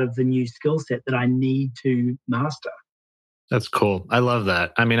that's part of the new skill set that I need to master. That's cool. I love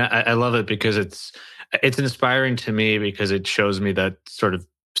that. I mean, I love it because it's inspiring to me, because it shows me that sort of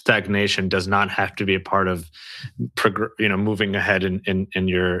stagnation does not have to be a part of moving ahead in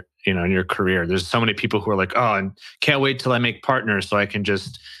your in your career. There's so many people who are like, oh, and can't wait till I make partners so I can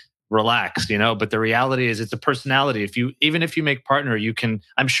just relax, but the reality is it's a personality. Even if you make partner, you can,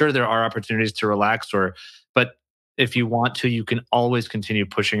 I'm sure there are opportunities to relax, but if you want to, you can always continue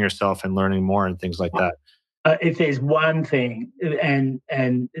pushing yourself and learning more and things like that. If there's one thing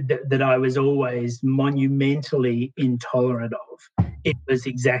that I was always monumentally intolerant of, it was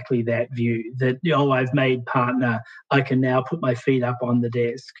exactly that view that, I've made partner, I can now put my feet up on the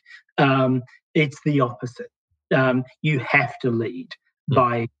desk. It's the opposite. You have to lead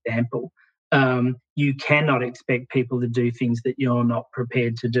by example. You cannot expect people to do things that you're not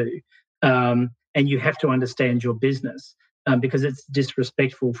prepared to do. And you have to understand your business. Because it's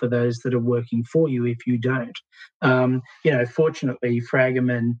disrespectful for those that are working for you if you don't. Fortunately,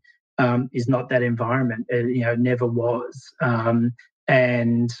 Fragaman is not that environment. It never was.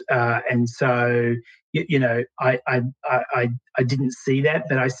 And so I didn't see that,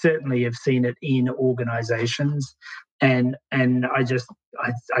 but I certainly have seen it in organisations, and I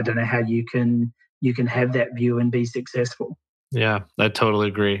don't know how you can have that view and be successful. Yeah, I totally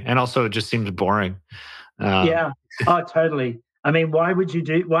agree. And also, it just seems boring. Yeah. Oh, totally. I mean, why would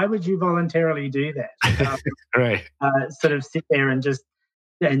you voluntarily do that? Right. Sort of sit there and just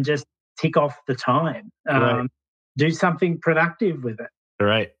tick off the time. Right. Do something productive with it.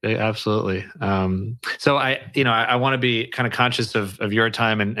 Right. Absolutely. So I want to be kind of conscious of your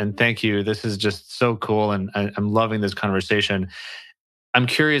time and thank you. This is just so cool. And I'm loving this conversation. I'm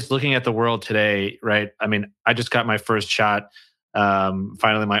curious looking at the world today, right? I mean, I just got my first shot.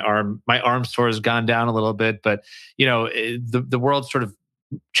 Finally, my arm sore has gone down a little bit, but the world's sort of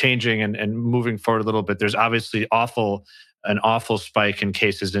changing and moving forward a little bit. There's obviously an awful spike in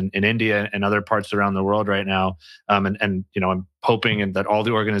cases in India and other parts around the world right now. And I'm hoping that all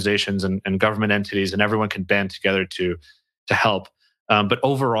the organizations and government entities and everyone can band together to help. But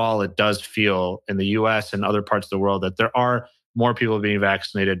overall, it does feel in the US and other parts of the world that there are more people being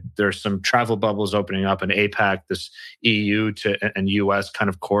vaccinated. There's some travel bubbles opening up in APAC, this EU and US kind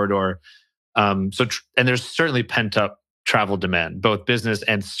of corridor. And there's certainly pent up travel demand, both business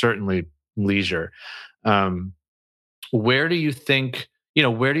and certainly leisure. Where do you think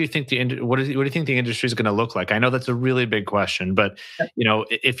what do you think the industry is going to look like? I know that's a really big question, but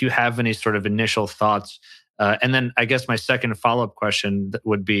if you have any sort of initial thoughts, and then I guess my second follow-up question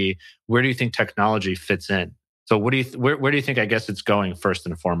would be, where do you think technology fits in? So where do you think, I guess, it's going first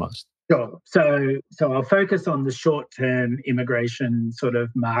and foremost? Sure. So I'll focus on the short-term immigration sort of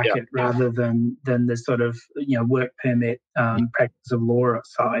market rather than the sort of work permit practice of law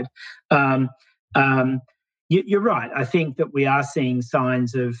side. You're right. I think that we are seeing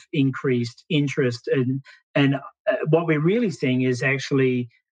signs of increased interest, and what we're really seeing is actually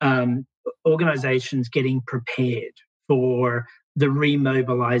organisations getting prepared for the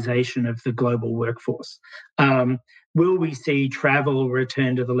remobilization of the global workforce. Will we see travel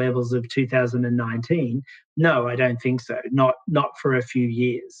return to the levels of 2019? No, I don't think so. Not for a few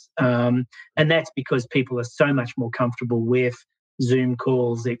years. And that's because people are so much more comfortable with Zoom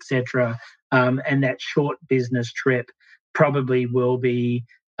calls, etc. And that short business trip probably will be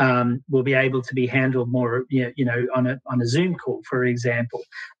able to be handled more, on a Zoom call, for example.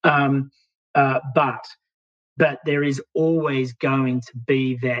 But there is always going to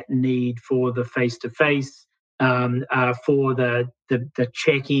be that need for the face-to-face, for the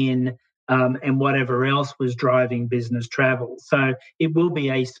check-in, and whatever else was driving business travel. So it will be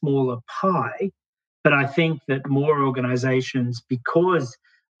a smaller pie, but I think that more organisations, because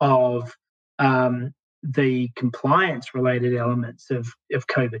of the compliance-related elements of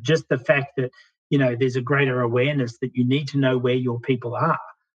COVID, just the fact that there's a greater awareness that you need to know where your people are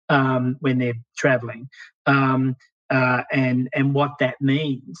when they're traveling, and what that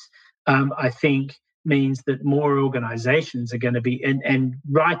means, I think means that more organisations are going to be, and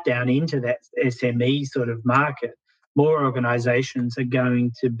right down into that SME sort of market, more organisations are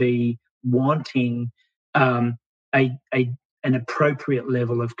going to be wanting an appropriate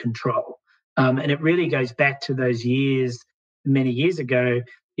level of control. And it really goes back to those years, many years ago,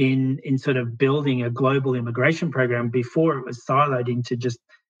 in sort of building a global immigration program before it was siloed into just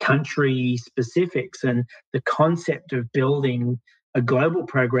country specifics, and the concept of building a global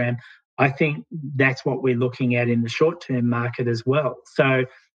program. I think that's what we're looking at in the short-term market as well. So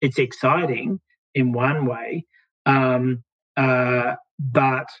it's exciting in one way,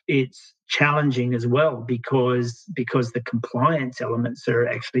 but it's challenging as well because the compliance elements are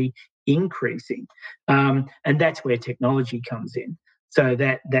actually increasing, and that's where technology comes in. So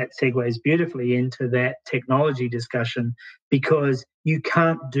that segues beautifully into that technology discussion, because you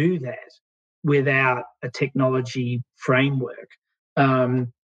can't do that without a technology framework.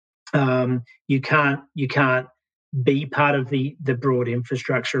 You can't be part of the broad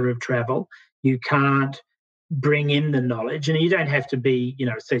infrastructure of travel. You can't bring in the knowledge, and you don't have to be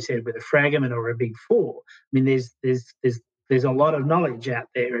associated with a Fragment or a Big Four. I mean, there's a lot of knowledge out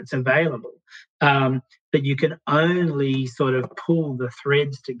there. It's available. But you can only sort of pull the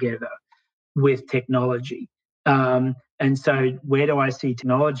threads together with technology. And so where do I see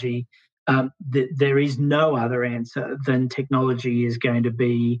technology? There is no other answer than technology is going to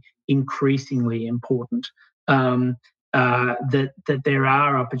be increasingly important. That there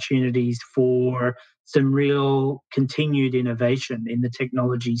are opportunities for some real continued innovation in the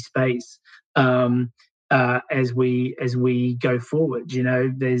technology space. as we go forward. You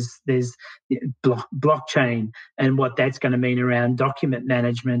know, there's blockchain and what that's going to mean around document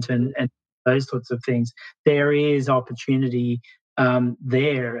management and those sorts of things. There is opportunity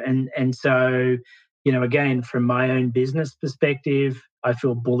there, and so, you know, again, from my own business perspective, I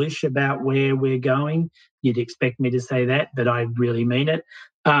feel bullish about where we're going. You'd expect me to say that, but I really mean it.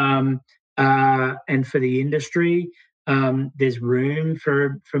 And for the industry, there's room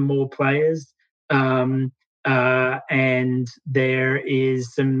for more players. And there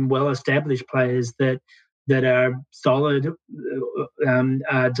is some well-established players that are solid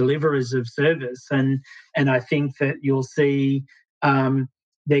deliverers of service, and I think that you'll see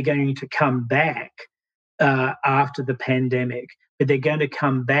they're going to come back after the pandemic, but they're going to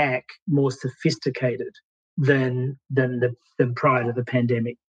come back more sophisticated than prior to the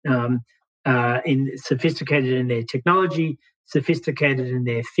pandemic. In sophisticated in their technology, sophisticated in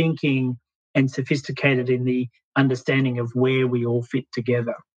their thinking, and sophisticated in the understanding of where we all fit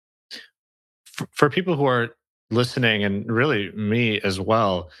together. For people who are listening, and really me as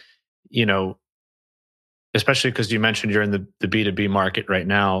well, you know, especially because you mentioned you're in the B2B market right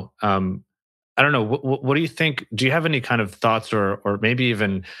now. I don't know. What do you think? Do you have any kind of thoughts or maybe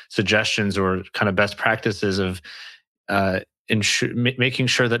even suggestions or kind of best practices of making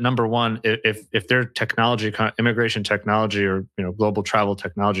sure that, number one, if they're technology, immigration technology, or, you know, global travel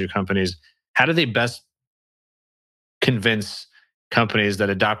technology companies, how do they best convince companies that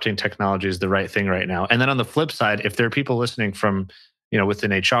adopting technology is the right thing right now? And then on the flip side, if there are people listening from, you know,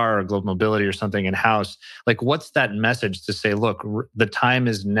 within HR or global mobility or something in house, like, what's that message to say, look, the time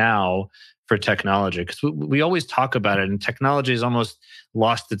is now for technology? Because we always talk about it, and technology has almost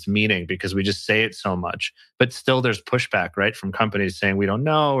lost its meaning because we just say it so much. But still, there's pushback, right, from companies saying we don't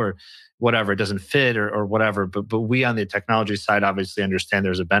know, or whatever, it doesn't fit, or whatever. But we on the technology side obviously understand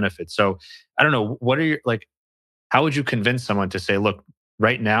there's a benefit. So I don't know, what are your, like, how would you convince someone to say, look,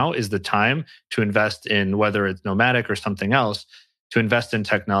 right now is the time to invest in, whether it's nomadic or something else, to invest in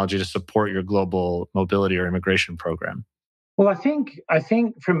technology to support your global mobility or immigration program? Well, I think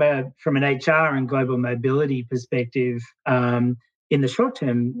from an HR and global mobility perspective, in the short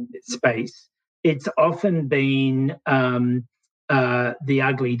term space, it's often been the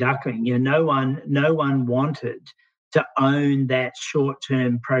ugly duckling. You know, no one wanted to own that short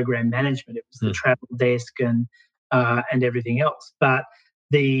term program management. It was the travel desk and everything else. But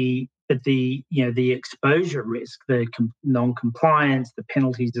the exposure risk, the non-compliance, the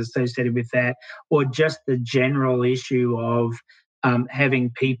penalties associated with that, or just the general issue of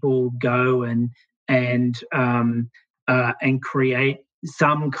having people go and create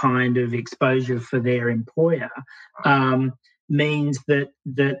some kind of exposure for their employer, means that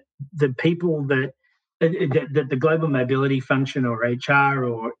the people that the global mobility function, or HR,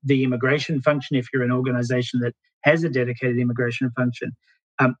 or the immigration function, if you're an organization that has a dedicated immigration function,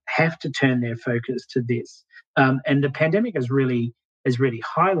 have to turn their focus to this. And the pandemic has really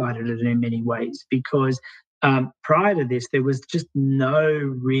highlighted it in many ways, because prior to this, there was just no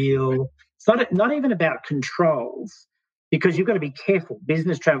real, it's not even about controls, because you've got to be careful.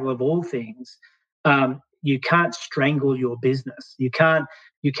 Business travel, of all things, you can't strangle your business. You can't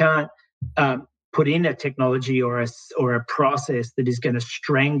put in a technology or a process that is going to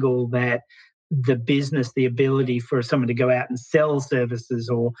strangle the business, the ability for someone to go out and sell services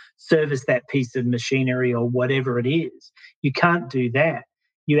or service that piece of machinery or whatever it is. You can't do that.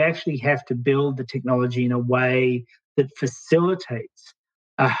 You actually have to build the technology in a way that facilitates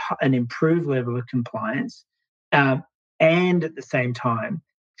an improved level of compliance, and at the same time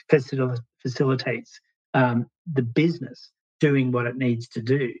facilitates the business doing what it needs to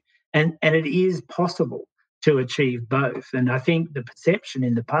do. And it is possible to achieve both. And I think the perception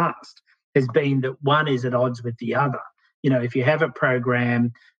in the past has been that one is at odds with the other. You know, if you have a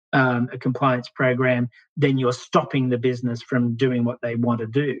program, a compliance program, then you're stopping the business from doing what they want to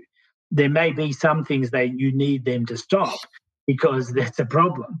do. There may be some things that you need them to stop because that's a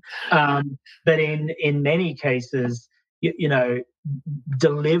problem. But in many cases, you know,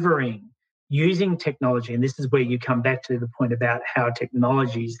 delivering using technology, and this is where you come back to the point about how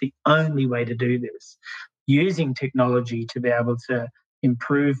technology is the only way to do this, using technology to be able to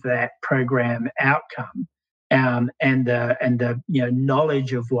improve that program outcome, and the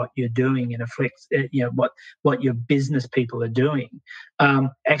knowledge of what you're doing and affects what your business people are doing,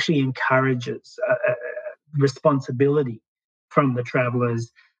 actually encourages responsibility from the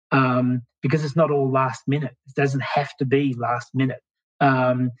travelers, because it's not all last minute. It doesn't have to be last minute.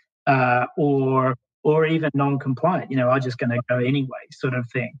 Or even non-compliant, I'm just going to go anyway, sort of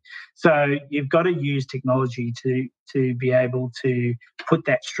thing. So you've got to use technology to be able to put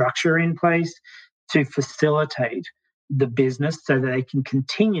that structure in place, to facilitate the business so that they can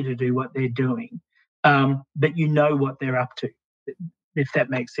continue to do what they're doing, but you know what they're up to, if that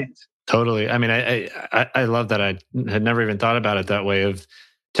makes sense. Totally. I mean, I love that. I had never even thought about it that way. Of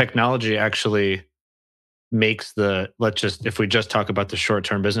technology actually makes the, let's just, if we just talk about the short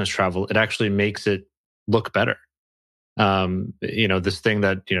term business travel, it actually makes it look better. This thing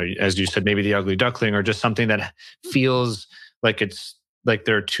that, as you said, maybe the ugly duckling, or just something that feels like it's like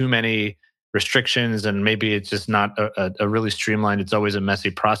there are too many restrictions, and maybe it's just not a really streamlined, it's always a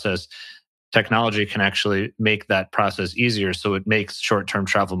messy process. Technology can actually make that process easier. So it makes short term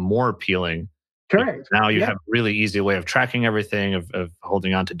travel more appealing. Correct. Now you have a really easy way of tracking everything, of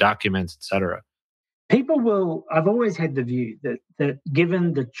holding on to documents, et cetera. I've always had the view that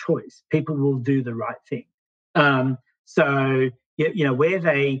given the choice, people will do the right thing. So where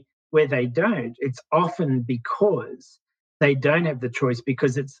they don't, it's often because they don't have the choice,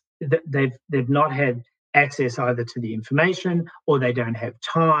 because they've not had access either to the information, or they don't have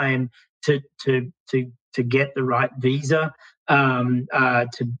time to get the right visa, to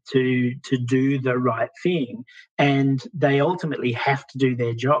do the right thing, and they ultimately have to do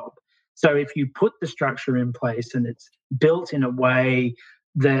their job. So if you put the structure in place and it's built in a way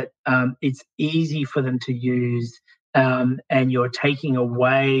that it's easy for them to use, and you're taking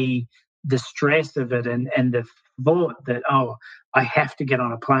away the stress of it, and the thought that, oh, I have to get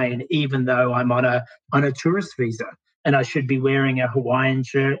on a plane even though I'm on a tourist visa, and I should be wearing a Hawaiian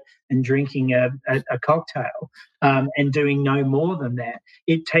shirt and drinking a cocktail, and doing no more than that.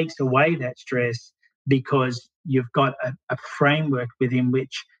 It takes away that stress, because you've got a framework within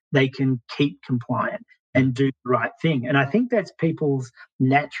which they can keep compliant and do the right thing. And I think that's people's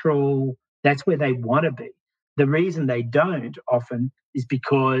natural, that's where they want to be. The reason they don't often is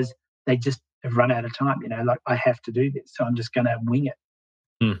because they just have run out of time. Like, I have to do this, so I'm just going to wing it.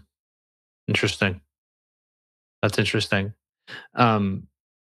 Interesting. That's interesting. I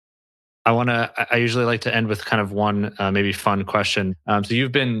usually like to end with kind of one maybe fun question. So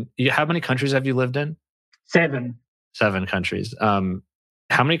how many countries have you lived in? 7. 7 countries. How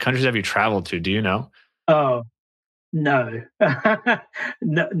many countries have you traveled to? Do you know? Oh, no.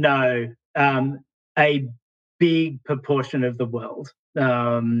 No. A big proportion of the world.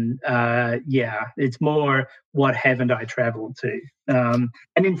 It's more, what haven't I traveled to? And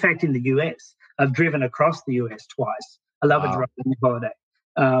in fact, in the US, I've driven across the US twice. I love a driving holiday.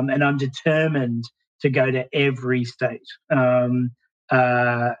 And I'm determined to go to every state. So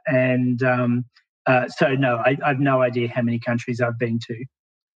no, I've no idea how many countries I've been to.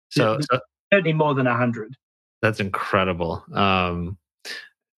 So Certainly more than 100. That's incredible.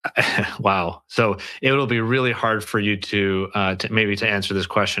 Wow. So it will be really hard for you to answer this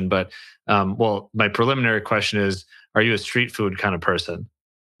question, but my preliminary question is: are you a street food kind of person?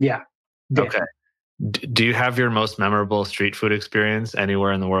 Yeah. Definitely. Okay. Do you have your most memorable street food experience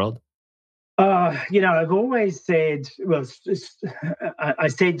anywhere in the world? I've always said, well, I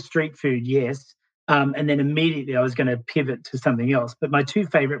said street food, yes. And then immediately I was going to pivot to something else. But my 2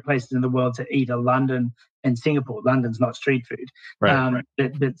 favorite places in the world to eat are London and Singapore. London's not street food, right.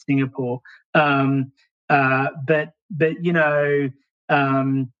 But Singapore. But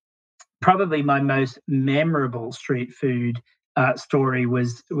probably my most memorable street food story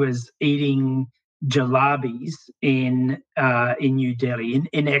was eating jalabis in New Delhi,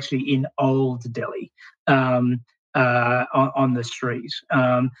 in Old Delhi, on the street,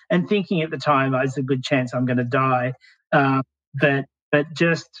 and thinking at the time, there's a good chance I'm going to die, but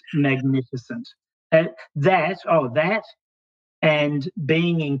just magnificent. And that and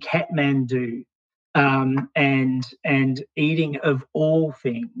being in Kathmandu, and eating, of all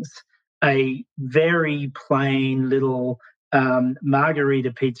things, a very plain little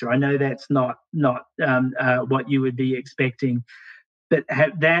margarita pizza. I know that's not what you would be expecting, but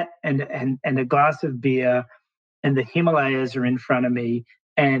have that and a glass of beer, and the Himalayas are in front of me,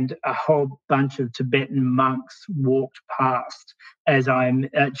 and a whole bunch of Tibetan monks walked past as I'm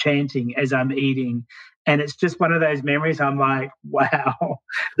chanting, as I'm eating. And it's just one of those memories. I'm like, wow,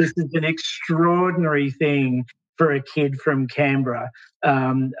 this is an extraordinary thing for a kid from Canberra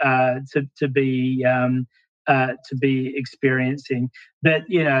to be experiencing. But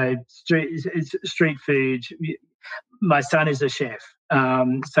street food. My son is a chef,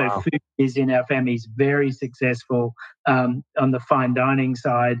 so Wow. food is in our family. Is very successful on the fine dining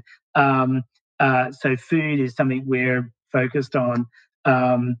side. So food is something we're focused on.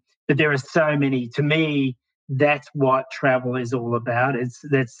 But there are so many. To me, that's what travel is all about.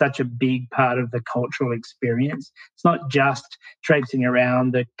 That's such a big part of the cultural experience. It's not just traipsing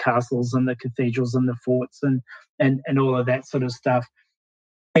around the castles and the cathedrals and the forts and all of that sort of stuff.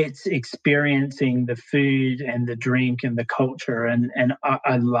 it's experiencing the food and the drink and the culture, and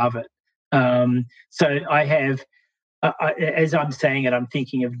I love it. So I have, as I'm saying it, I'm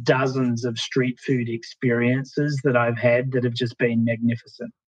thinking of dozens of street food experiences that I've had that have just been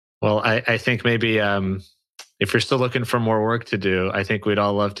magnificent. Well, I think maybe if you're still looking for more work to do, I think we'd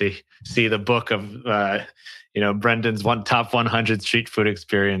all love to see the book of Brendan's top 100 street food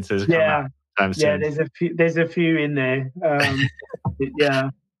experiences come out sometime Yeah, soon. there's a few in there. Yeah.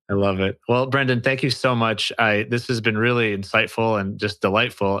 I love it. Well, Brendan, thank you so much. This has been really insightful and just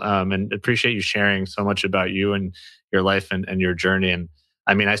delightful. And appreciate you sharing so much about you and your life and your journey. And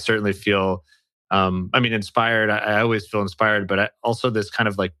I mean, I certainly feel, inspired. I always feel inspired, but also this kind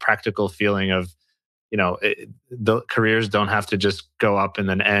of like practical feeling of, the careers don't have to just go up and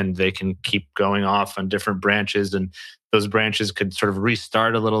then end. They can keep going off on different branches, and those branches could sort of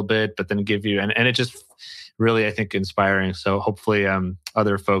restart a little bit, but then give you, and it just really, I think, inspiring. So hopefully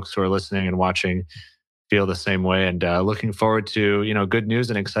other folks who are listening and watching feel the same way, and looking forward to, good news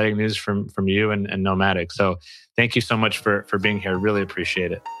and exciting news from you and Nomadic. So thank you so much for being here. Really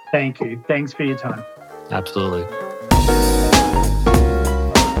appreciate it. Thank you. Thanks for your time. Absolutely.